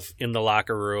lot of in the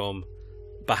locker room,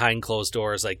 behind closed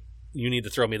doors, like, you need to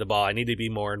throw me the ball. I need to be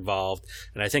more involved.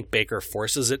 And I think Baker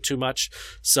forces it too much.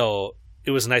 So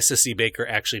it was nice to see Baker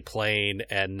actually playing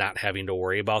and not having to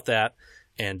worry about that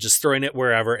and just throwing it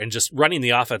wherever and just running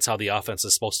the offense how the offense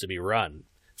is supposed to be run,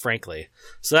 frankly.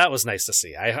 So that was nice to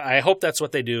see. I hope that's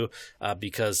what they do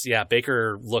because, yeah,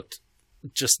 Baker looked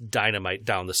just dynamite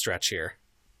down the stretch here.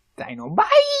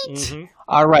 Dynamite!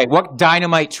 All right. What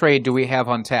dynamite trade do we have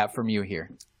on tap from you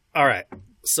here? All right.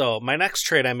 So my next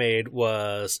trade I made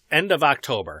was end of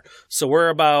October. So we're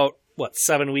about,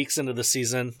 7 weeks into the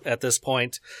season at this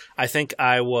point. I think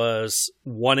I was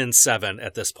 1-7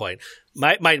 at this point.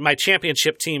 My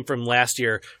championship team from last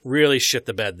year really shit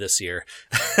the bed this year.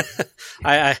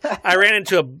 I ran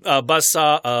into a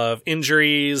buzzsaw of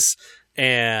injuries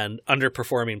and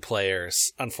underperforming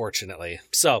players, unfortunately.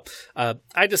 So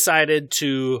I decided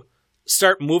to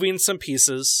start moving some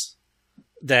pieces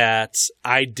that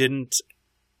I didn't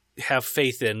have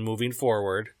faith in moving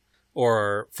forward,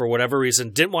 or for whatever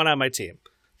reason didn't want on my team.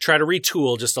 Try to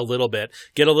retool just a little bit,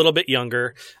 get a little bit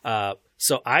younger.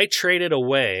 So I traded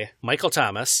away Michael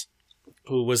Thomas,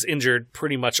 who was injured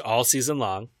pretty much all season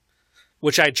long,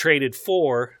 which I traded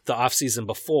for the offseason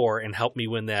before and helped me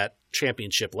win that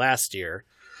championship last year.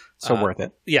 So worth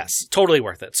it. Yes, totally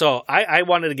worth it. So I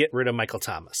wanted to get rid of Michael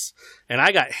Thomas, and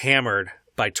I got hammered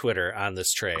by Twitter on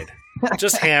this trade.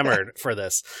 Just hammered for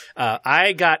this.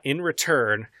 I got in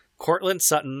return Courtland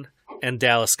Sutton and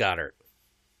Dallas Goedert.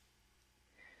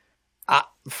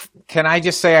 Can I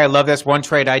just say I love this? One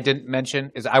trade I didn't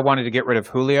mention is I wanted to get rid of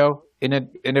Julio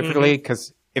initially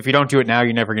because if you don't do it now,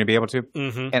 you're never going to be able to.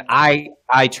 And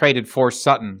I traded for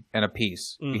Sutton and a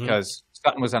piece because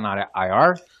Sutton was on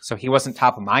IR, so he wasn't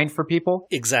top of mind for people.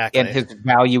 Exactly. And his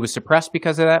value was suppressed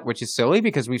because of that, which is silly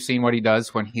because we've seen what he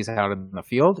does when he's out in the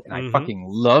field. And I fucking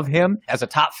love him as a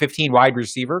top 15 wide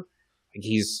receiver.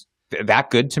 He's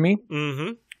that good to me.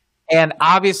 And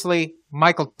obviously,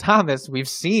 Michael Thomas, we've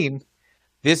seen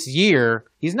this year,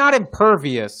 he's not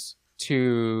impervious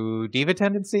to diva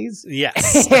tendencies.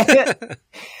 Yes.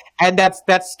 And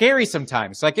that's scary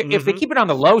sometimes. Like if they keep it on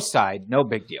the low side, no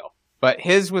big deal. But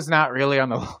his was not really on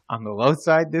the low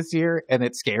side this year, and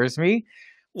it scares me.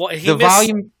 Well,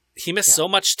 he missed so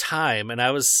much time, and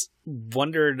I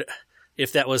wondered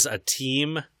if that was a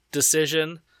team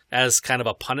decision as kind of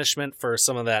a punishment for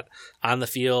some of that on the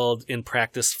field, in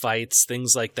practice fights,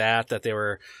 things like that they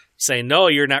were saying, no,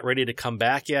 you're not ready to come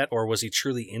back yet, or was he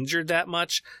truly injured that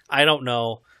much? I don't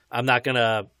know. I'm not going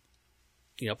to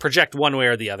project one way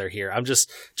or the other here. I'm just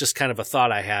kind of a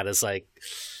thought I had is like,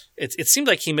 it seemed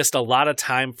like he missed a lot of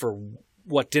time for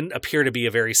what didn't appear to be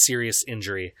a very serious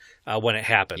injury when it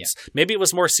happens. Yeah. Maybe it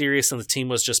was more serious and the team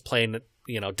was just playing,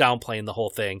 downplaying the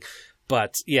whole thing.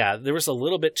 But yeah, there was a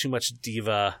little bit too much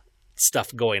diva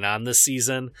stuff going on this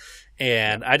season.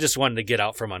 And I just wanted to get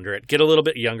out from under it, get a little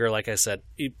bit younger. Like I said,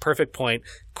 perfect point.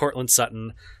 Cortland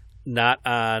Sutton, not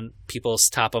on people's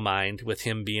top of mind with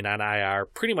him being on IR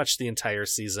pretty much the entire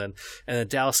season. And then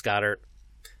Dallas Goedert,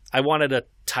 I wanted a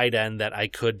tight end that I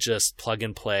could just plug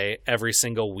and play every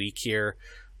single week here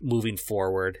moving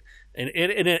forward. And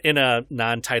in a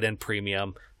non-tight end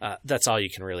premium, that's all you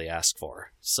can really ask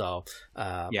for. So,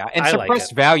 yeah, and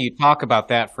suppressed value, talk about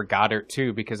that for Goddard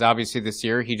too, because obviously this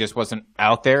year he just wasn't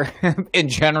out there in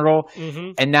general.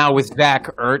 Mm-hmm. And now with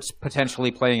Zach Ertz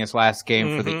potentially playing his last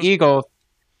game for the Eagles,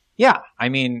 yeah, I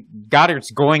mean,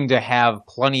 Goddard's going to have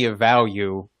plenty of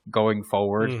value going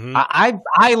forward. Mm-hmm.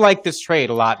 I like this trade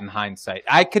a lot in hindsight.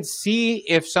 I could see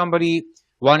if somebody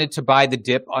wanted to buy the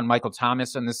dip on Michael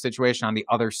Thomas in this situation on the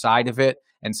other side of it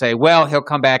and say, well, he'll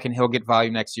come back and he'll get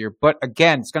value next year. But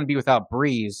again, it's going to be without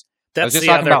Breeze. That's I was just the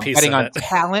talking other about piece betting of on it.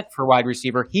 talent for wide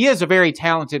receiver. He is a very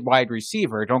talented wide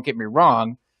receiver. Don't get me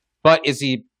wrong. But is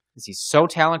he so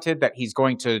talented that he's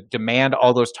going to demand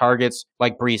all those targets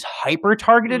like Breeze hyper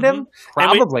targeted him?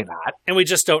 Probably not. And we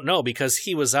just don't know because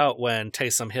he was out when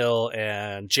Taysom Hill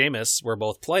and Jameis were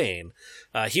both playing.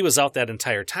 He was out that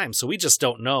entire time. So we just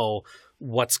don't know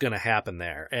what's going to happen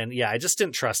there. And yeah, I just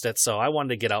didn't trust it. So I wanted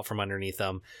to get out from underneath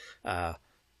them.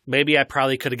 Maybe I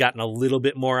probably could have gotten a little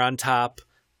bit more on top,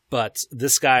 but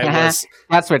this guy was,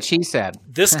 that's what she said.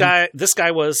 This guy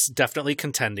was definitely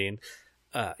contending.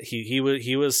 He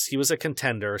was a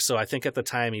contender. So I think at the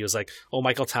time he was like, oh,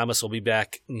 Michael Thomas will be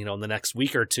back, in the next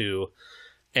week or two,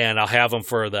 and I'll have him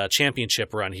for the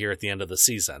championship run here at the end of the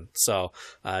season. So,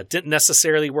 didn't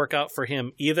necessarily work out for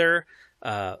him either.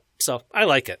 So I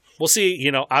like it. We'll see,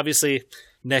 obviously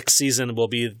next season will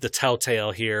be the telltale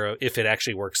here if it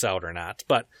actually works out or not.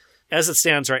 But as it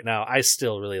stands right now, I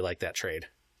still really like that trade.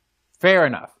 Fair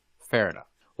enough.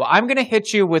 Well, I'm going to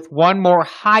hit you with one more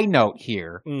high note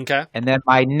here. Okay. And then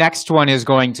my next one is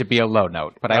going to be a low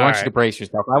note. But I want you to brace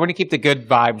yourself. I want to keep the good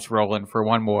vibes rolling for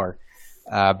one more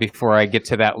before I get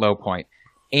to that low point.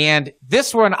 And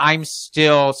this one I'm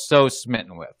still so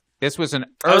smitten with. This was an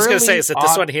early... I was going to say, is it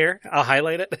this one here? I'll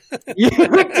highlight it. You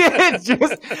did.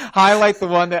 Just highlight the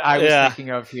one that I was thinking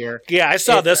of here. Yeah, I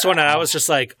saw this one and I was just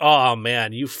like, oh,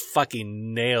 man, you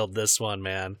fucking nailed this one,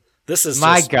 man. This is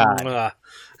my God.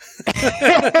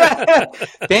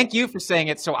 Thank you for saying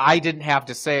it so I didn't have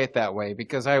to say it that way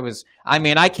because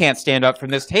I can't stand up from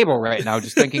this table right now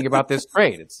just thinking about this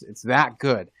trade. It's that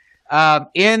good.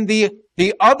 In the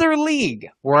other league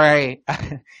where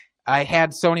I had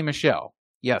Sony Michel.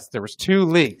 Yes, there was 2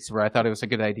 leagues where I thought it was a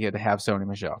good idea to have Sony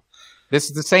Michel. This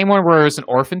is the same one where it was an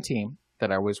orphan team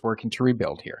that I was working to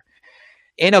rebuild here.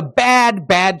 In a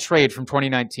bad trade from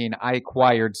 2019, I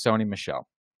acquired Sony Michel.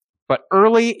 But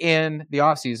early in the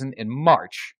offseason, in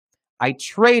March, I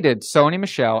traded Sony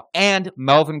Michel and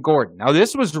Melvin Gordon. Now,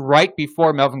 this was right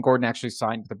before Melvin Gordon actually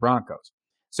signed with the Broncos.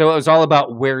 So it was all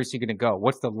about where is he going to go?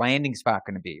 What's the landing spot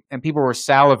going to be? And people were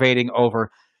salivating over,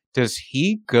 does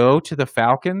he go to the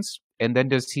Falcons? And then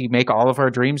does he make all of our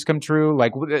dreams come true?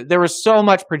 Like, there was so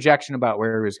much projection about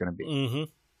where he was going to be. Mm-hmm.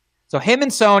 So him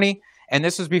and Sony, and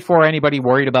this was before anybody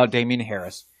worried about Damian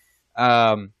Harris.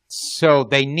 So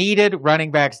they needed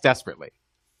running backs desperately.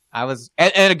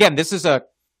 And again, this is a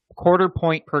quarter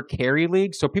point per carry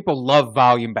league. So people love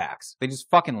volume backs. They just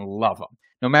fucking love them,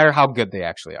 no matter how good they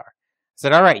actually are. I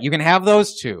said, all right, you can have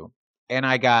those 2. And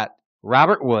I got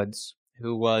Robert Woods,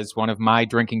 who was one of my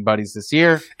drinking buddies this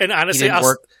year. And honestly,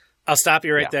 I'll stop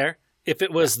you right there. If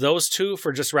it was those 2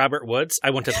 for just Robert Woods,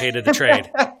 I wouldn't have hated the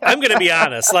trade. I'm going to be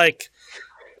honest.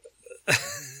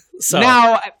 So.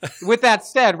 Now, with that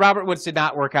said, Robert Woods did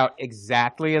not work out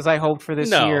exactly as I hoped for this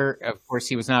year. Of course,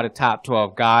 he was not a top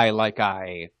 12 guy like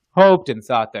I hoped and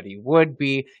thought that he would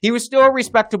be. He was still a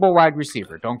respectable wide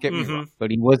receiver, don't get me wrong, but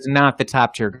he was not the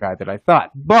top tier guy that I thought.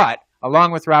 But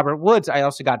along with Robert Woods, I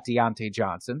also got Deontay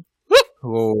Johnson,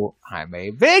 who I'm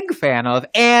a big fan of,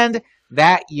 and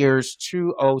that year's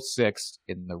 206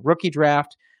 in the rookie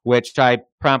draft, which I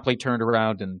promptly turned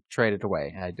around and traded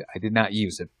away. I did not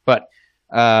use it, but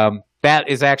that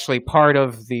is actually part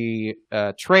of the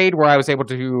trade where I was able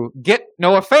to get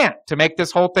Noah Fant to make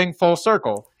this whole thing full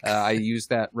circle. I used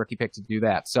that rookie pick to do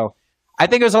that. So I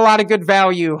think there's a lot of good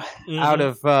value out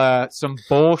of some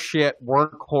bullshit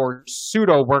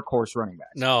pseudo workhorse running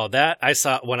backs. No,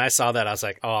 when I saw that, I was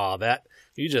like, oh,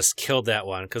 you just killed that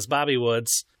one because Bobby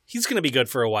Woods, he's going to be good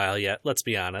for a while yet. Let's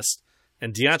be honest.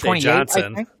 And Deontay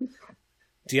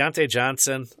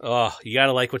Johnson, oh, you got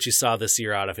to like what you saw this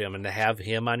year out of him. And to have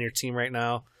him on your team right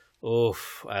now,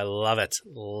 oof, I love it.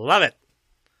 Love it.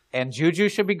 And Juju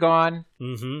should be gone.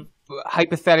 Mm-hmm.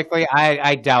 hypothetically,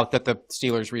 I doubt that the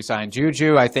Steelers re-sign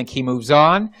Juju. I think he moves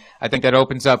on. I think that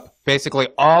opens up basically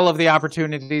all of the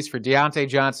opportunities for Deontay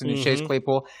Johnson and Chase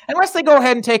Claypool, unless they go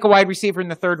ahead and take a wide receiver in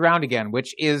the third round again,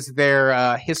 which is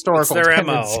their historical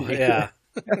tendency. MO, yeah.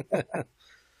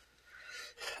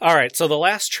 All right, so the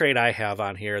last trade I have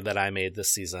on here that I made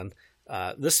this season,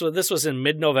 this was in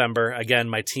mid-November. Again,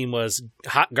 my team was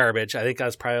hot garbage. I think I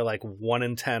was probably like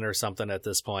 1-10 or something at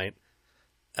this point.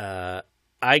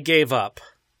 I gave up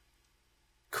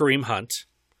Kareem Hunt,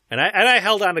 and I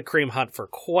held on to Kareem Hunt for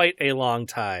quite a long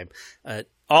time,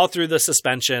 all through the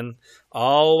suspension,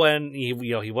 all when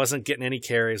he wasn't getting any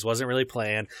carries, wasn't really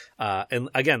playing. And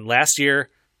again, last year,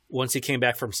 once he came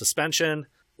back from suspension,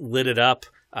 lit it up,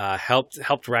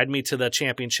 helped ride me to the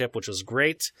championship, which was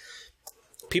great.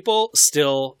 People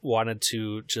still wanted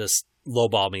to just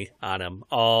lowball me on him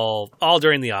all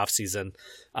during the offseason.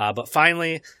 But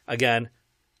finally, again,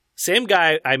 same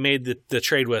guy I made the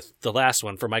trade with the last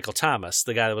one for Michael Thomas,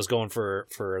 the guy that was going for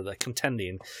the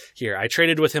contending here. I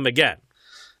traded with him again.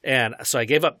 And so I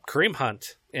gave up Kareem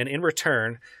Hunt, and in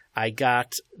return, I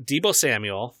got Deebo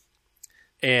Samuel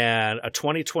and a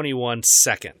 2021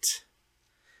 second.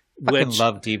 I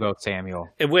love Deebo Samuel.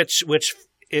 Which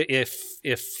if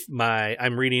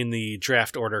I'm reading the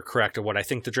draft order correct, or what I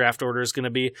think the draft order is going to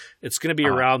be, it's going to be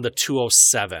around the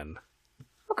 207.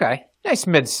 Okay. Nice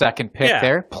mid-second pick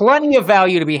there. Plenty of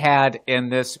value to be had in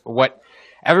this, what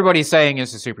everybody's saying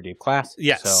is a super deep class.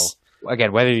 Yes. So,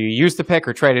 again, whether you use the pick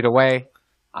or trade it away.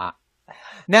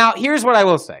 Now, here's what I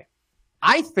will say.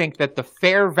 I think that the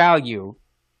fair value,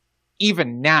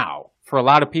 even now, for a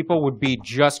lot of people would be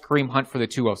just Kareem Hunt for the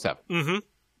 207. Mm-hmm.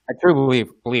 I truly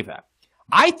believe that.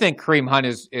 I think Kareem Hunt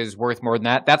is worth more than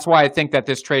that. That's why I think that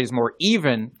this trade is more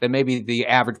even than maybe the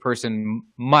average person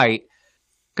might.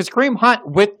 Because Kareem Hunt,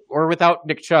 with or without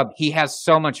Nick Chubb, he has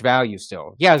so much value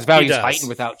still. Yeah, his value is heightened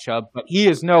without Chubb, but he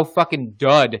is no fucking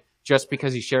dud just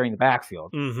because he's sharing the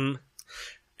backfield. Mm-hmm.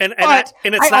 But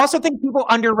I also think people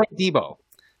underrate Deebo.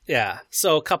 Yeah,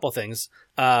 so a couple things.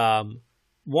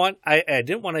 One, I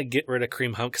didn't want to get rid of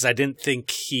Kareem Hunt because I didn't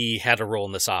think he had a role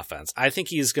in this offense. I think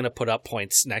he's going to put up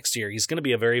points next year. He's going to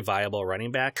be a very viable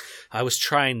running back. I was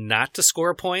trying not to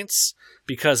score points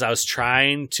because I was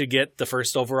trying to get the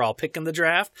first overall pick in the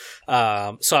draft.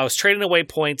 So I was trading away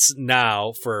points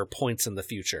now for points in the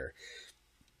future.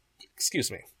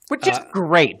 Excuse me. Which is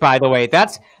great, by the way.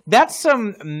 That's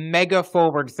some mega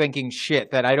forward-thinking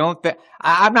shit that I don't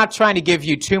I'm not trying to give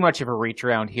you too much of a reach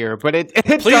around here, but it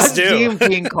does seem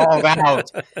being called out.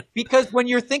 Because when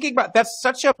you're thinking about, that's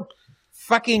such a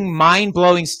fucking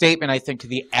mind-blowing statement, I think, to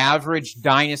the average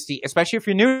dynasty, especially if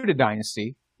you're new to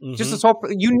dynasty. Mm-hmm. Just this whole,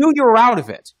 you knew you were out of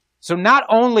it. So not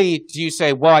only do you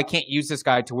say, well, I can't use this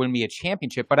guy to win me a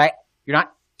championship, but you're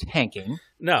not tanking.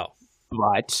 No.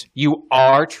 But you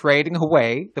are trading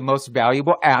away the most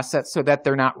valuable assets so that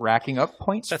they're not racking up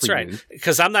points for you. That's right.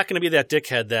 Because I'm not going to be that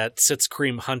dickhead that sits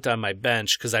Kareem Hunt on my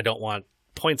bench because I don't want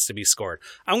points to be scored.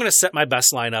 I'm going to set my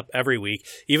best lineup every week,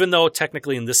 even though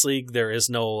technically in this league there is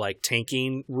no like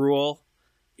tanking rule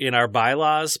in our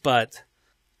bylaws. But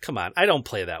come on, I don't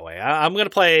play that way. I'm going to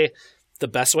play the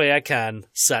best way I can,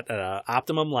 set an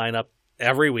optimum lineup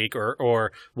every week,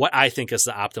 or what I think is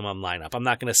the optimum lineup. I'm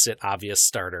not going to sit obvious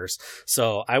starters.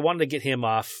 So I wanted to get him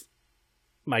off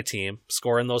my team,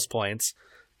 scoring those points,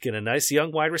 get a nice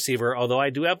young wide receiver, although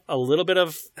I do have a little bit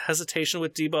of hesitation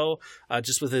with Deebo,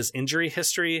 just with his injury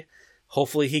history.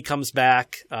 Hopefully he comes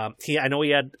back. I know he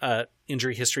had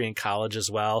injury history in college as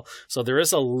well, so there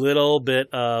is a little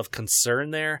bit of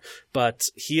concern there, but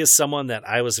he is someone that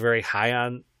I was very high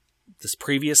on this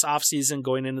previous offseason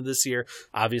going into this year.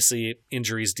 Obviously,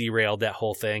 injuries derailed that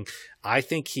whole thing. I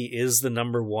think he is the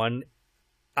number one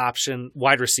option,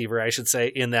 wide receiver, I should say,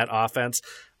 in that offense.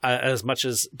 As much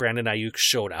as Brandon Ayuk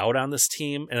showed out on this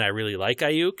team, and I really like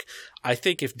Ayuk, I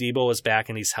think if Deebo is back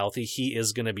and he's healthy, he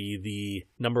is going to be the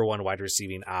number one wide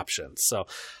receiving option. So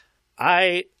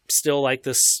I still like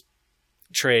this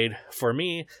trade for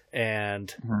me,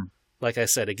 and like I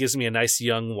said, it gives me a nice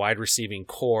young wide receiving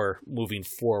core moving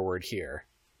forward here.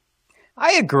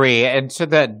 I agree. And to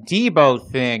the Deebo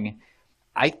thing,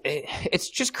 it's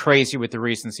just crazy with the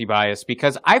recency bias,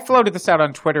 because I floated this out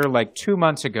on Twitter like 2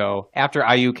 months ago after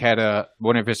Ayuk had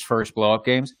one of his first blow-up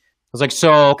games. I was like,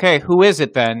 so, okay, who is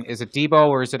it then? Is it Deebo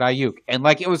or is it Ayuk? And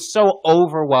like, it was so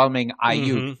overwhelming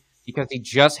Ayuk because he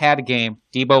just had a game.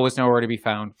 Deebo was nowhere to be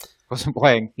found. Wasn't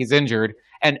playing. He's injured.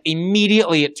 And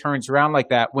immediately it turns around like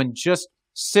that when just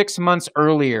 6 months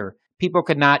earlier, people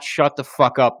could not shut the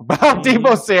fuck up about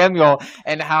Deebo Samuel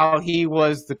and how he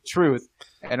was the truth.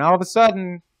 And all of a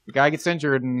sudden, the guy gets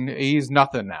injured and he's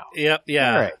nothing now. Yep,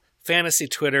 yeah. All right. fantasy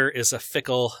Twitter is a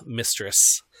fickle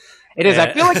mistress. It is.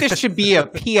 I feel like this should be a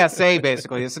PSA,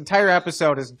 basically. This entire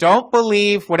episode is don't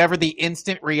believe whatever the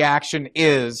instant reaction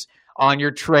is on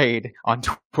your trade on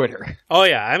Twitter. Oh,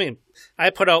 yeah. I mean, I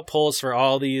put out polls for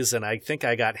all these, and I think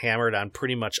I got hammered on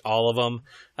pretty much all of them.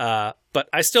 But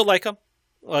I still like them.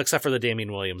 Well, except for the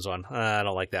Damian Williams one. I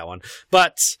don't like that one.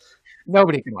 But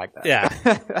nobody can like that.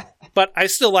 Yeah. But I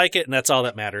still like it, and that's all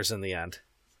that matters in the end.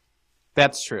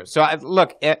 That's true. So,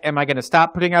 look, am I going to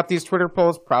stop putting out these Twitter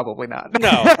polls? Probably not.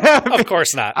 No, of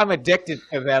course not. I'm addicted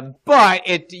to them, but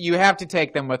you have to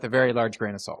take them with a very large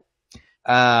grain of salt.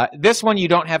 This one you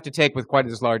don't have to take with quite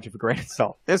as large of a grain of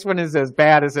salt. This one is as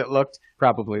bad as it looked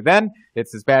probably then.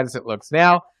 It's as bad as it looks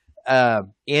now.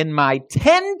 In my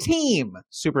 10-team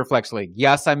Superflex League.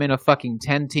 Yes, I'm in a fucking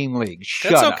 10-team league.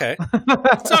 Shut up. That's okay.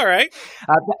 It's all right.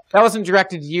 That wasn't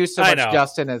directed to you so much,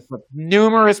 Justin, as the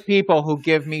numerous people who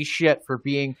give me shit for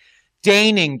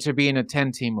deigning to be in a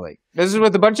 10-team league. This is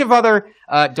with a bunch of other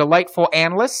delightful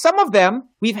analysts. Some of them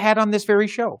we've had on this very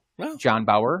show. Oh. John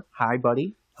Bauer. Hi,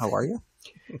 buddy. How are you?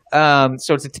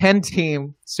 So it's a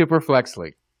 10-team Superflex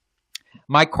League.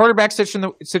 My quarterback situation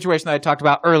that I talked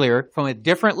about earlier from a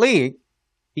different league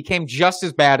became just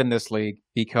as bad in this league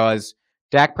because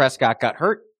Dak Prescott got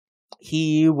hurt.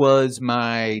 He was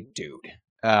my dude.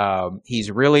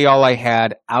 He's really all I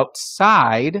had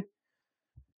outside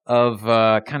of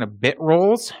kind of bit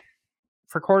roles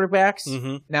for quarterbacks.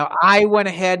 Mm-hmm. Now, I went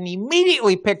ahead and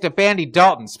immediately picked up Andy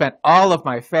Dalton, spent all of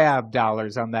my fab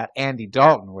dollars on that Andy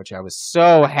Dalton, which I was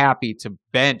so happy to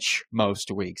bench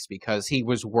most weeks because he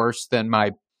was worse than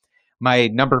my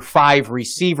number 5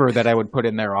 receiver that I would put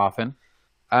in there often.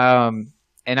 And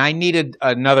I needed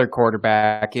another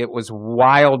quarterback. It was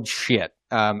wild shit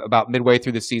about midway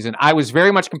through the season. I was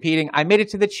very much competing. I made it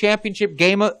to the championship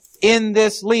game in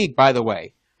this league, by the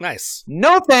way. Nice.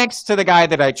 No thanks to the guy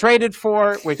that I traded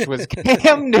for, which was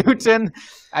Cam Newton.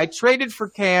 I traded for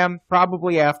Cam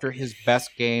probably after his best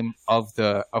game of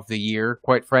the year,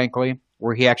 quite frankly,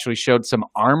 where he actually showed some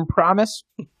arm promise.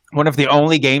 One of the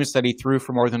only games that he threw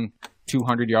for more than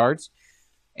 200 yards.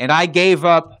 And I gave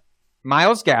up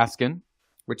Myles Gaskin,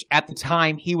 which at the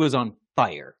time he was on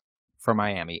fire for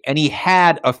Miami. And he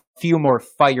had a few more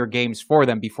fire games for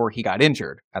them before he got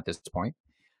injured at this point.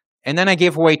 And then I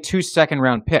gave away 2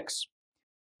 second-round picks.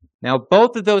 Now,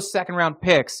 both of those second-round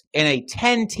picks in a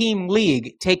 10-team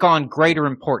league take on greater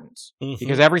importance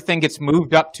because everything gets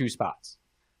moved up 2 spots.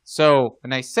 So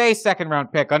when I say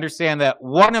second-round pick, understand that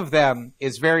one of them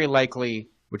is very likely,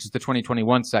 which is the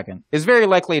 2021 second, is very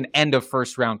likely an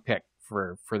end-of-first-round pick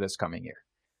for this coming year.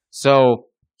 So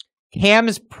Cam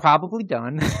is probably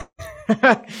done.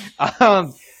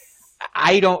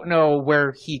 I don't know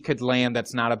where he could land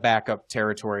that's not a backup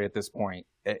territory at this point.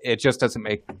 It just doesn't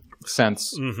make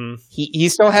sense. Mm-hmm. He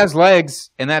still has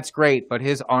legs, and that's great, but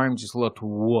his arm just looked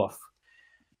woof.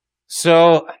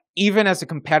 So even as a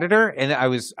competitor, and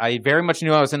I very much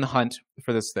knew I was in the hunt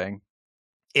for this thing,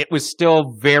 it was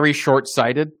still very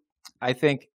short-sighted, I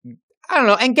think. I don't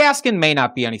know, and Gaskin may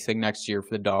not be anything next year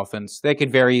for the Dolphins. They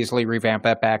could very easily revamp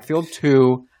that backfield,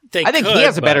 too. I think he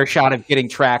has a better shot of getting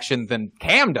traction than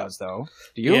Cam does, though.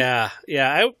 Do you? Yeah.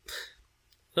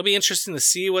 It'll be interesting to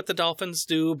see what the Dolphins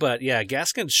do, but yeah,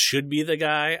 Gaskin should be the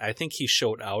guy. I think he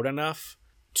showed out enough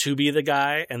to be the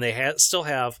guy, and they still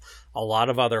have a lot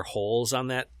of other holes on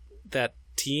that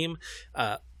team.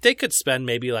 They could spend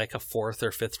maybe like a 4th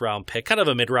or 5th round pick, kind of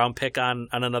a mid-round pick on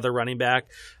another running back.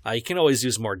 You can always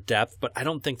use more depth, but I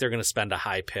don't think they're going to spend a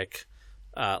high pick.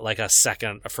 Like a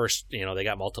first, they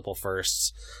got multiple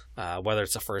firsts, whether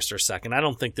it's a first or second. I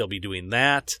don't think they'll be doing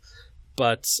that,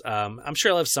 but I'm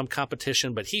sure he'll have some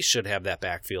competition, but he should have that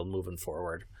backfield moving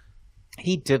forward.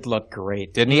 He did look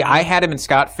great, didn't he? I had him in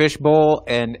Scott Fishbowl,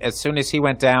 and as soon as he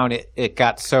went down, it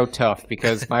got so tough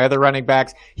because my other running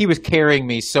backs, he was carrying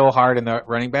me so hard in the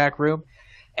running back room.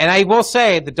 And I will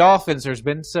say, the Dolphins, there's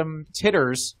been some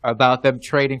titters about them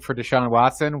trading for Deshaun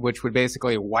Watson, which would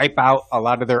basically wipe out a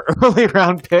lot of their early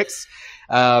round picks.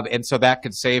 And so that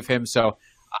could save him. So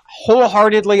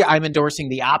wholeheartedly, I'm endorsing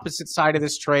the opposite side of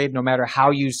this trade, no matter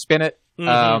how you spin it.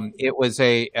 Mm-hmm. It was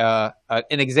an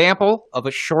example of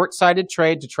a short-sighted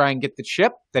trade to try and get the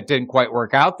chip that didn't quite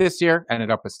work out this year.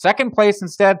 Ended up with second place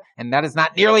instead, and that is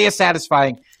not nearly as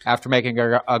satisfying after making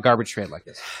a garbage trade like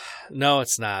this. No,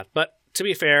 it's not. But to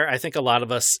be fair, I think a lot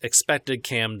of us expected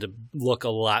Cam to look a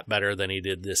lot better than he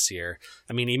did this year.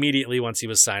 I mean, immediately once he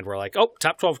was signed, we're like, oh,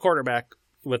 top 12 quarterback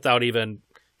without even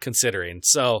considering.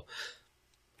 So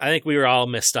I think we were all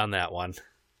missed on that one.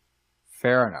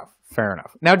 Fair enough.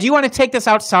 Now, do you want to take this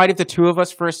outside of the two of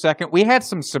us for a second? We had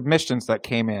some submissions that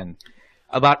came in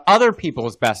about other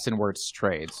people's best and worst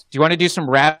trades. Do you want to do some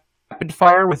rapid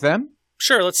fire with them?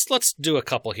 Sure, let's do a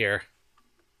couple here.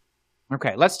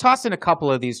 Okay, let's toss in a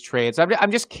couple of these trades.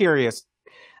 I'm just curious.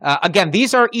 Again,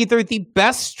 these are either the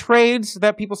best trades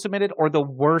that people submitted or the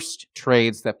worst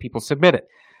trades that people submitted.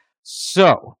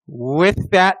 So,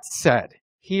 with that said,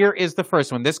 here is the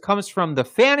first one. This comes from the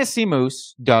Fantasy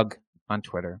Moose, Doug, on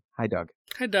Twitter. Hi, Doug.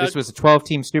 Hi, Doug. This was a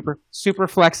 12-team super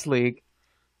flex league.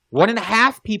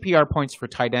 1.5 PPR points for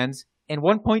tight ends and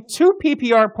 1.2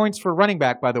 PPR points for running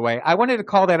back, by the way. I wanted to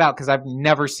call that out because I've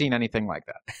never seen anything like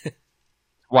that.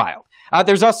 Wild.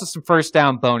 There's also some first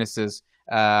down bonuses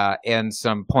and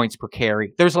some points per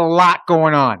carry. There's a lot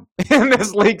going on in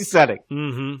this league setting.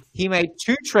 Mm-hmm. He made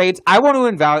 2 trades. I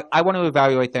want to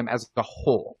evaluate them as a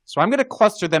whole. So I'm going to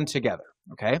cluster them together,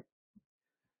 okay?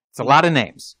 It's a lot of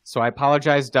names. So I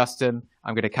apologize, Dustin.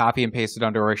 I'm going to copy and paste it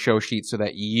onto our show sheet so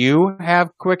that you have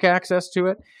quick access to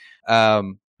it.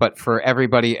 But for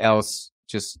everybody else,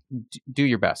 just do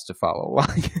your best to follow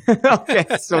along. Okay,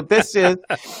 so this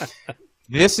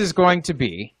is going to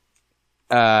be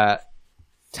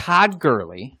Todd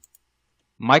Gurley,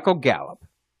 Michael Gallup,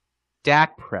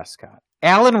 Dak Prescott,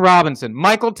 Allen Robinson,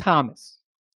 Michael Thomas,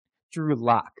 Drew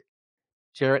Lock,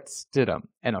 Jarrett Stidham,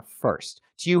 and a first.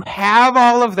 Do you have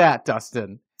all of that,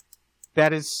 Dustin?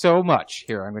 That is so much.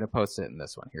 Here, I'm going to post it in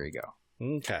this one. Here you go.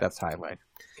 Okay. That's highlight.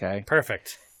 Okay.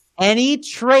 Perfect. And he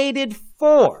traded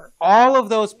for all of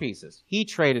those pieces. He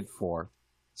traded for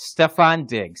Stephon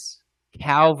Diggs,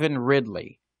 Calvin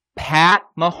Ridley, Pat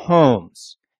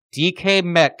Mahomes, DK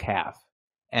Metcalf,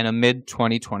 and a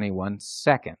mid-2021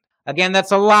 second. Again,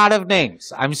 that's a lot of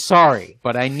names. I'm sorry,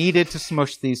 but I needed to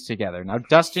smush these together. Now,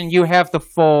 Dustin, you have the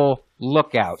full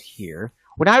lookout here.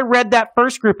 When I read that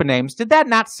first group of names, did that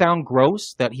not sound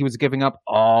gross that he was giving up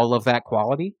all of that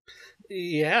quality?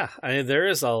 Yeah, I mean, there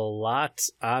is a lot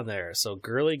on there. So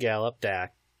Gurley, Gallup,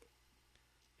 Dak,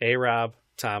 A-Rob,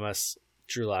 Thomas,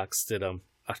 Drew Lock, Stidham,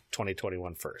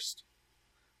 2021 first.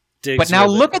 Diggs, but now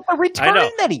Ridley. Look at the return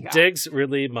that he got. Diggs,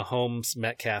 Ridley, Mahomes,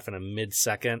 Metcalf, and a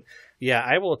mid-second. Yeah,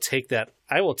 I will take that.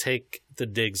 I will take the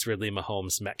Diggs, Ridley,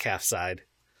 Mahomes, Metcalf side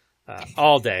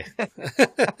all day.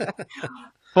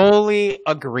 Fully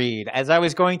agreed. As I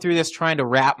was going through this, trying to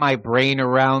wrap my brain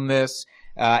around this,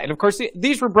 and of course,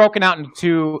 these were broken out into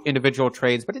 2 individual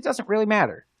trades, but it doesn't really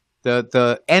matter.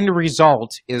 The end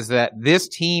result is that this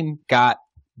team got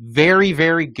very,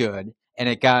 very good, and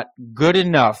it got good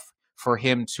enough for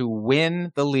him to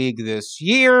win the league this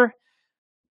year.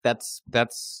 That's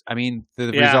I mean,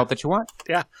 the result that you want.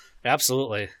 Yeah,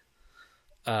 absolutely.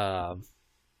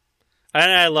 And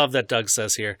I love that Doug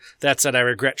says here, that said, I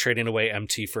regret trading away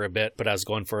MT for a bit, but I was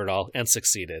going for it all and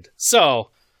succeeded.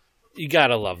 So you got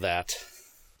to love that.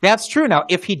 That's true. Now,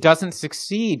 if he doesn't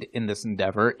succeed in this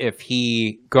endeavor, if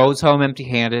he goes home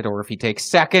empty-handed, or if he takes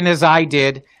second as I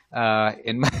did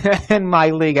in my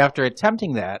league after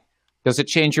attempting that, does it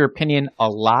change your opinion a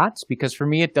lot? Because for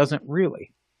me, it doesn't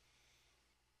really.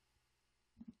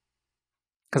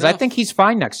 Because I think he's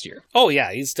fine next year. Oh,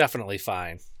 yeah, he's definitely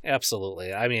fine.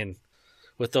 Absolutely. I mean,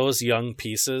 with those young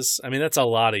pieces, I mean, that's a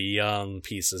lot of young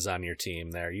pieces on your team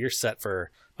there. You're set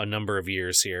for a number of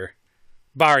years here,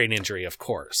 barring injury, of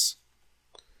course.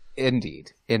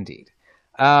 Indeed.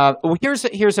 Here's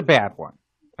a bad one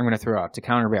I'm going to throw out to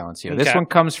counterbalance you. Okay. This one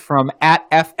comes from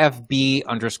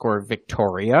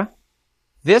 @FFB_Victoria.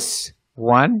 This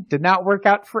one did not work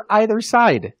out for either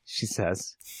side, she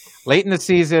says. Late in the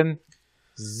season,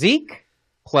 Zeke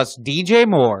plus DJ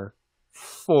Moore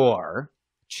for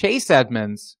Chase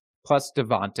Edmonds plus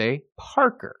Devontae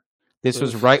Parker. This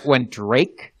was right when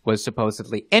Drake was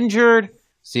supposedly injured.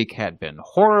 Zeke had been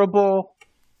horrible.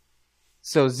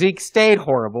 So Zeke stayed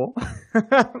horrible.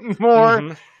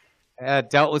 Moore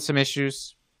dealt with some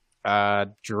issues.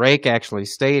 Drake actually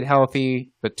stayed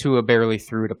healthy, but Tua barely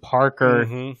threw to Parker.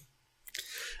 Mm-hmm.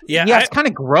 Yeah, it's kind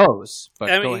of gross, but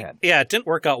go ahead. Yeah, it didn't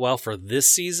work out well for this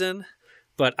season,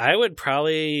 but I would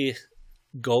probably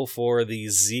go for the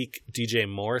Zeke DJ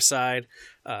Moore side.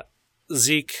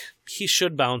 Zeke, he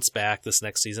should bounce back this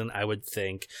next season, I would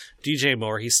think. DJ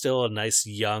Moore, he's still a nice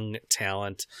young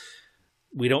talent.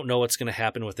 We don't know what's going to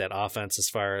happen with that offense as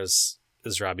far as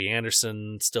is Robbie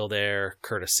Anderson still there?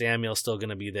 Curtis Samuel still going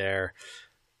to be there?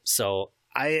 So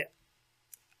I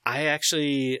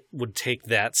actually would take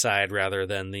that side rather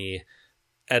than the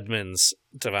Edmonds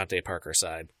Devontae Parker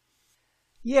side.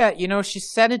 Yeah, she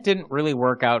said it didn't really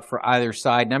work out for either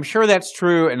side, and I'm sure that's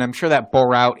true, and I'm sure that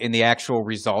bore out in the actual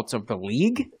results of the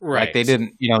league. Right. Like they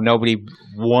didn't, nobody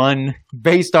won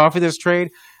based off of this trade.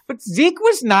 But Zeke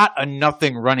was not a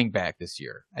nothing running back this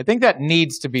year. I think that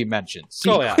needs to be mentioned.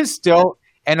 Zeke was still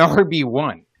an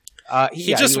RB1.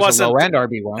 He just wasn't a low-end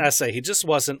RB1. I say he just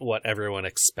wasn't what everyone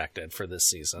expected for this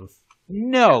season.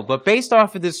 No, but based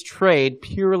off of this trade,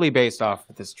 purely based off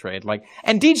of this trade,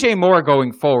 and DJ Moore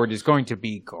going forward is going to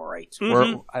be great.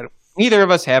 Mm-hmm. Neither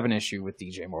of us have an issue with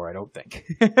DJ Moore, I don't think.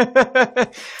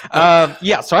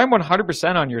 So I'm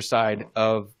 100% on your side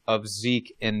of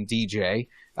Zeke and DJ.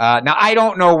 Now, I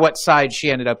don't know what side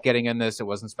she ended up getting in this. It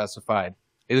wasn't specified.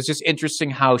 It was just interesting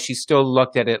how she still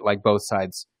looked at it like both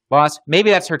sides lost.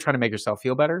 Maybe that's her trying to make herself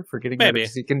feel better for getting rid of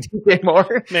Zeke and DJ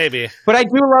Moore. Maybe. But I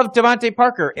do love Devontae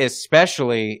Parker,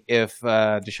 especially if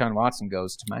Deshaun Watson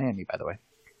goes to Miami, by the way.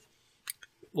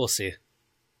 We'll see.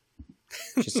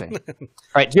 Just saying. All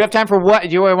right. Do you have time for what? Do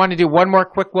you want to do one more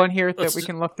quick one here that we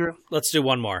can look through? Let's do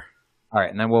one more. All right.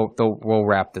 And then we'll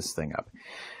wrap this thing up.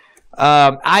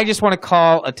 I just want to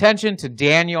call attention to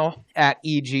Daniel at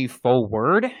EG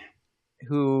Forward,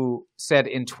 who said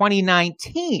in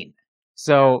 2019,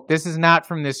 so this is not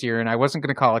from this year, and I wasn't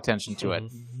going to call attention to it,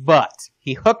 but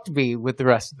he hooked me with the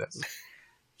rest of this.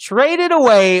 Traded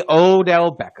away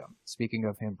Odell Beckham, speaking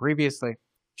of him previously,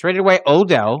 traded away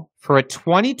Odell for a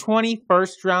 2020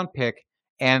 first-round pick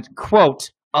and,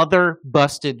 quote, other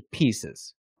busted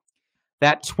pieces.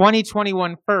 That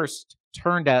 2021 first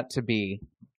turned out to be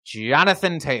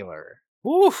Jonathan Taylor.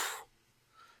 Oof.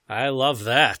 I love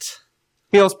that.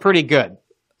 Feels pretty good,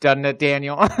 doesn't it,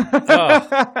 Daniel?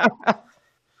 Oh.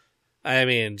 I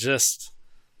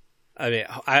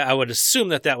would assume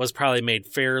that was probably made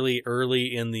fairly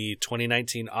early in the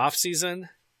 2019 offseason.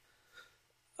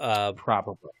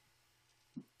 Probably.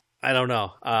 I don't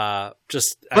know.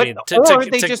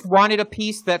 They just wanted a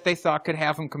piece that they thought could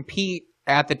have them compete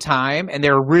at the time, and they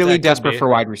were really desperate for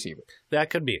wide receiver. That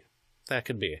could be.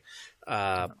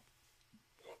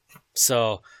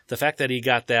 So the fact that he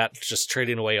got that, just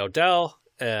trading away Odell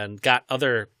and got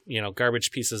other,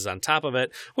 garbage pieces on top of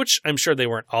it, which I'm sure they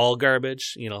weren't all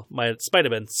garbage, might have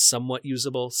been somewhat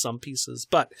usable, some pieces,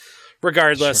 but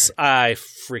regardless, sure. I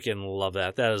freaking love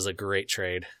that. That is a great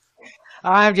trade.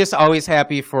 I'm just always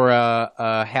happy for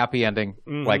a happy ending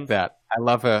like that. I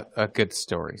love a good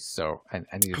story, so I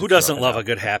need. Who doesn't love a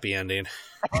good happy ending?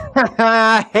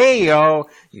 Hey, yo,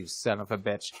 you son of a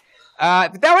bitch.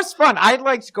 That was fun. I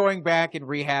liked going back and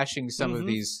rehashing some of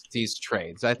these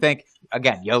trades. I think,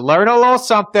 again, you learn a little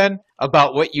something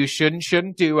about what you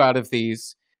shouldn't do out of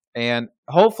these. And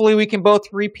hopefully we can both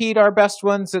repeat our best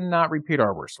ones and not repeat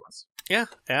our worst ones. Yeah,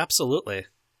 absolutely.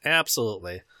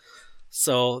 Absolutely.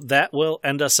 So that will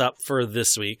end us up for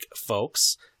this week,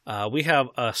 folks. We have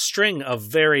a string of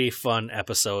very fun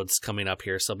episodes coming up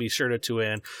here, so be sure to tune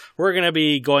in. We're going to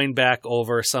be going back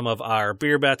over some of our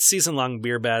beer bets, season-long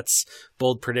beer bets,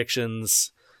 bold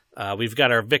predictions. We've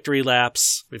got our victory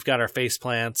laps. We've got our face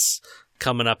plants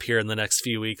coming up here in the next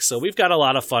few weeks. So we've got a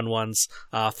lot of fun ones.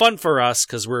 Fun for us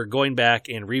because we're going back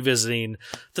and revisiting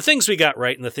the things we got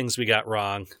right and the things we got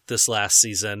wrong this last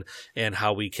season and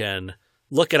how we can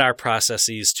look at our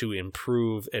processes to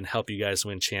improve and help you guys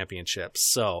win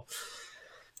championships. So,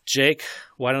 Jake,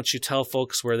 why don't you tell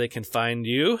folks where they can find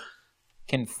you?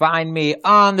 Can find me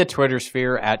on the Twitter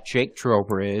sphere at Jake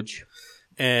Trowbridge.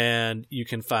 And you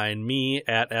can find me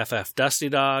at FF Dusty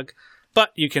Dog.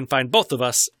 But you can find both of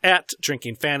us at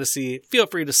Drinking Fantasy. Feel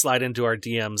free to slide into our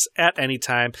DMs at any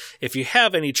time. If you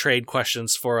have any trade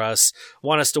questions for us,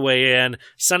 want us to weigh in,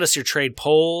 send us your trade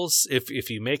polls. If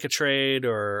you make a trade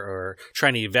or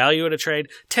trying to evaluate a trade,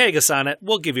 tag us on it.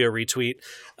 We'll give you a retweet.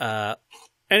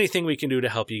 Anything we can do to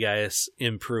help you guys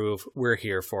improve, we're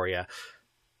here for you.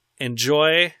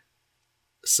 Enjoy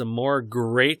some more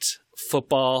great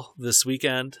football this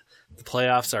weekend. The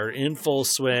playoffs are in full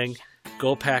swing.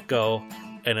 Go Pack Go.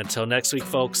 And until next week,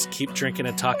 folks, keep drinking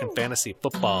and talking fantasy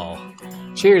football.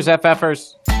 Cheers,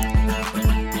 FFers.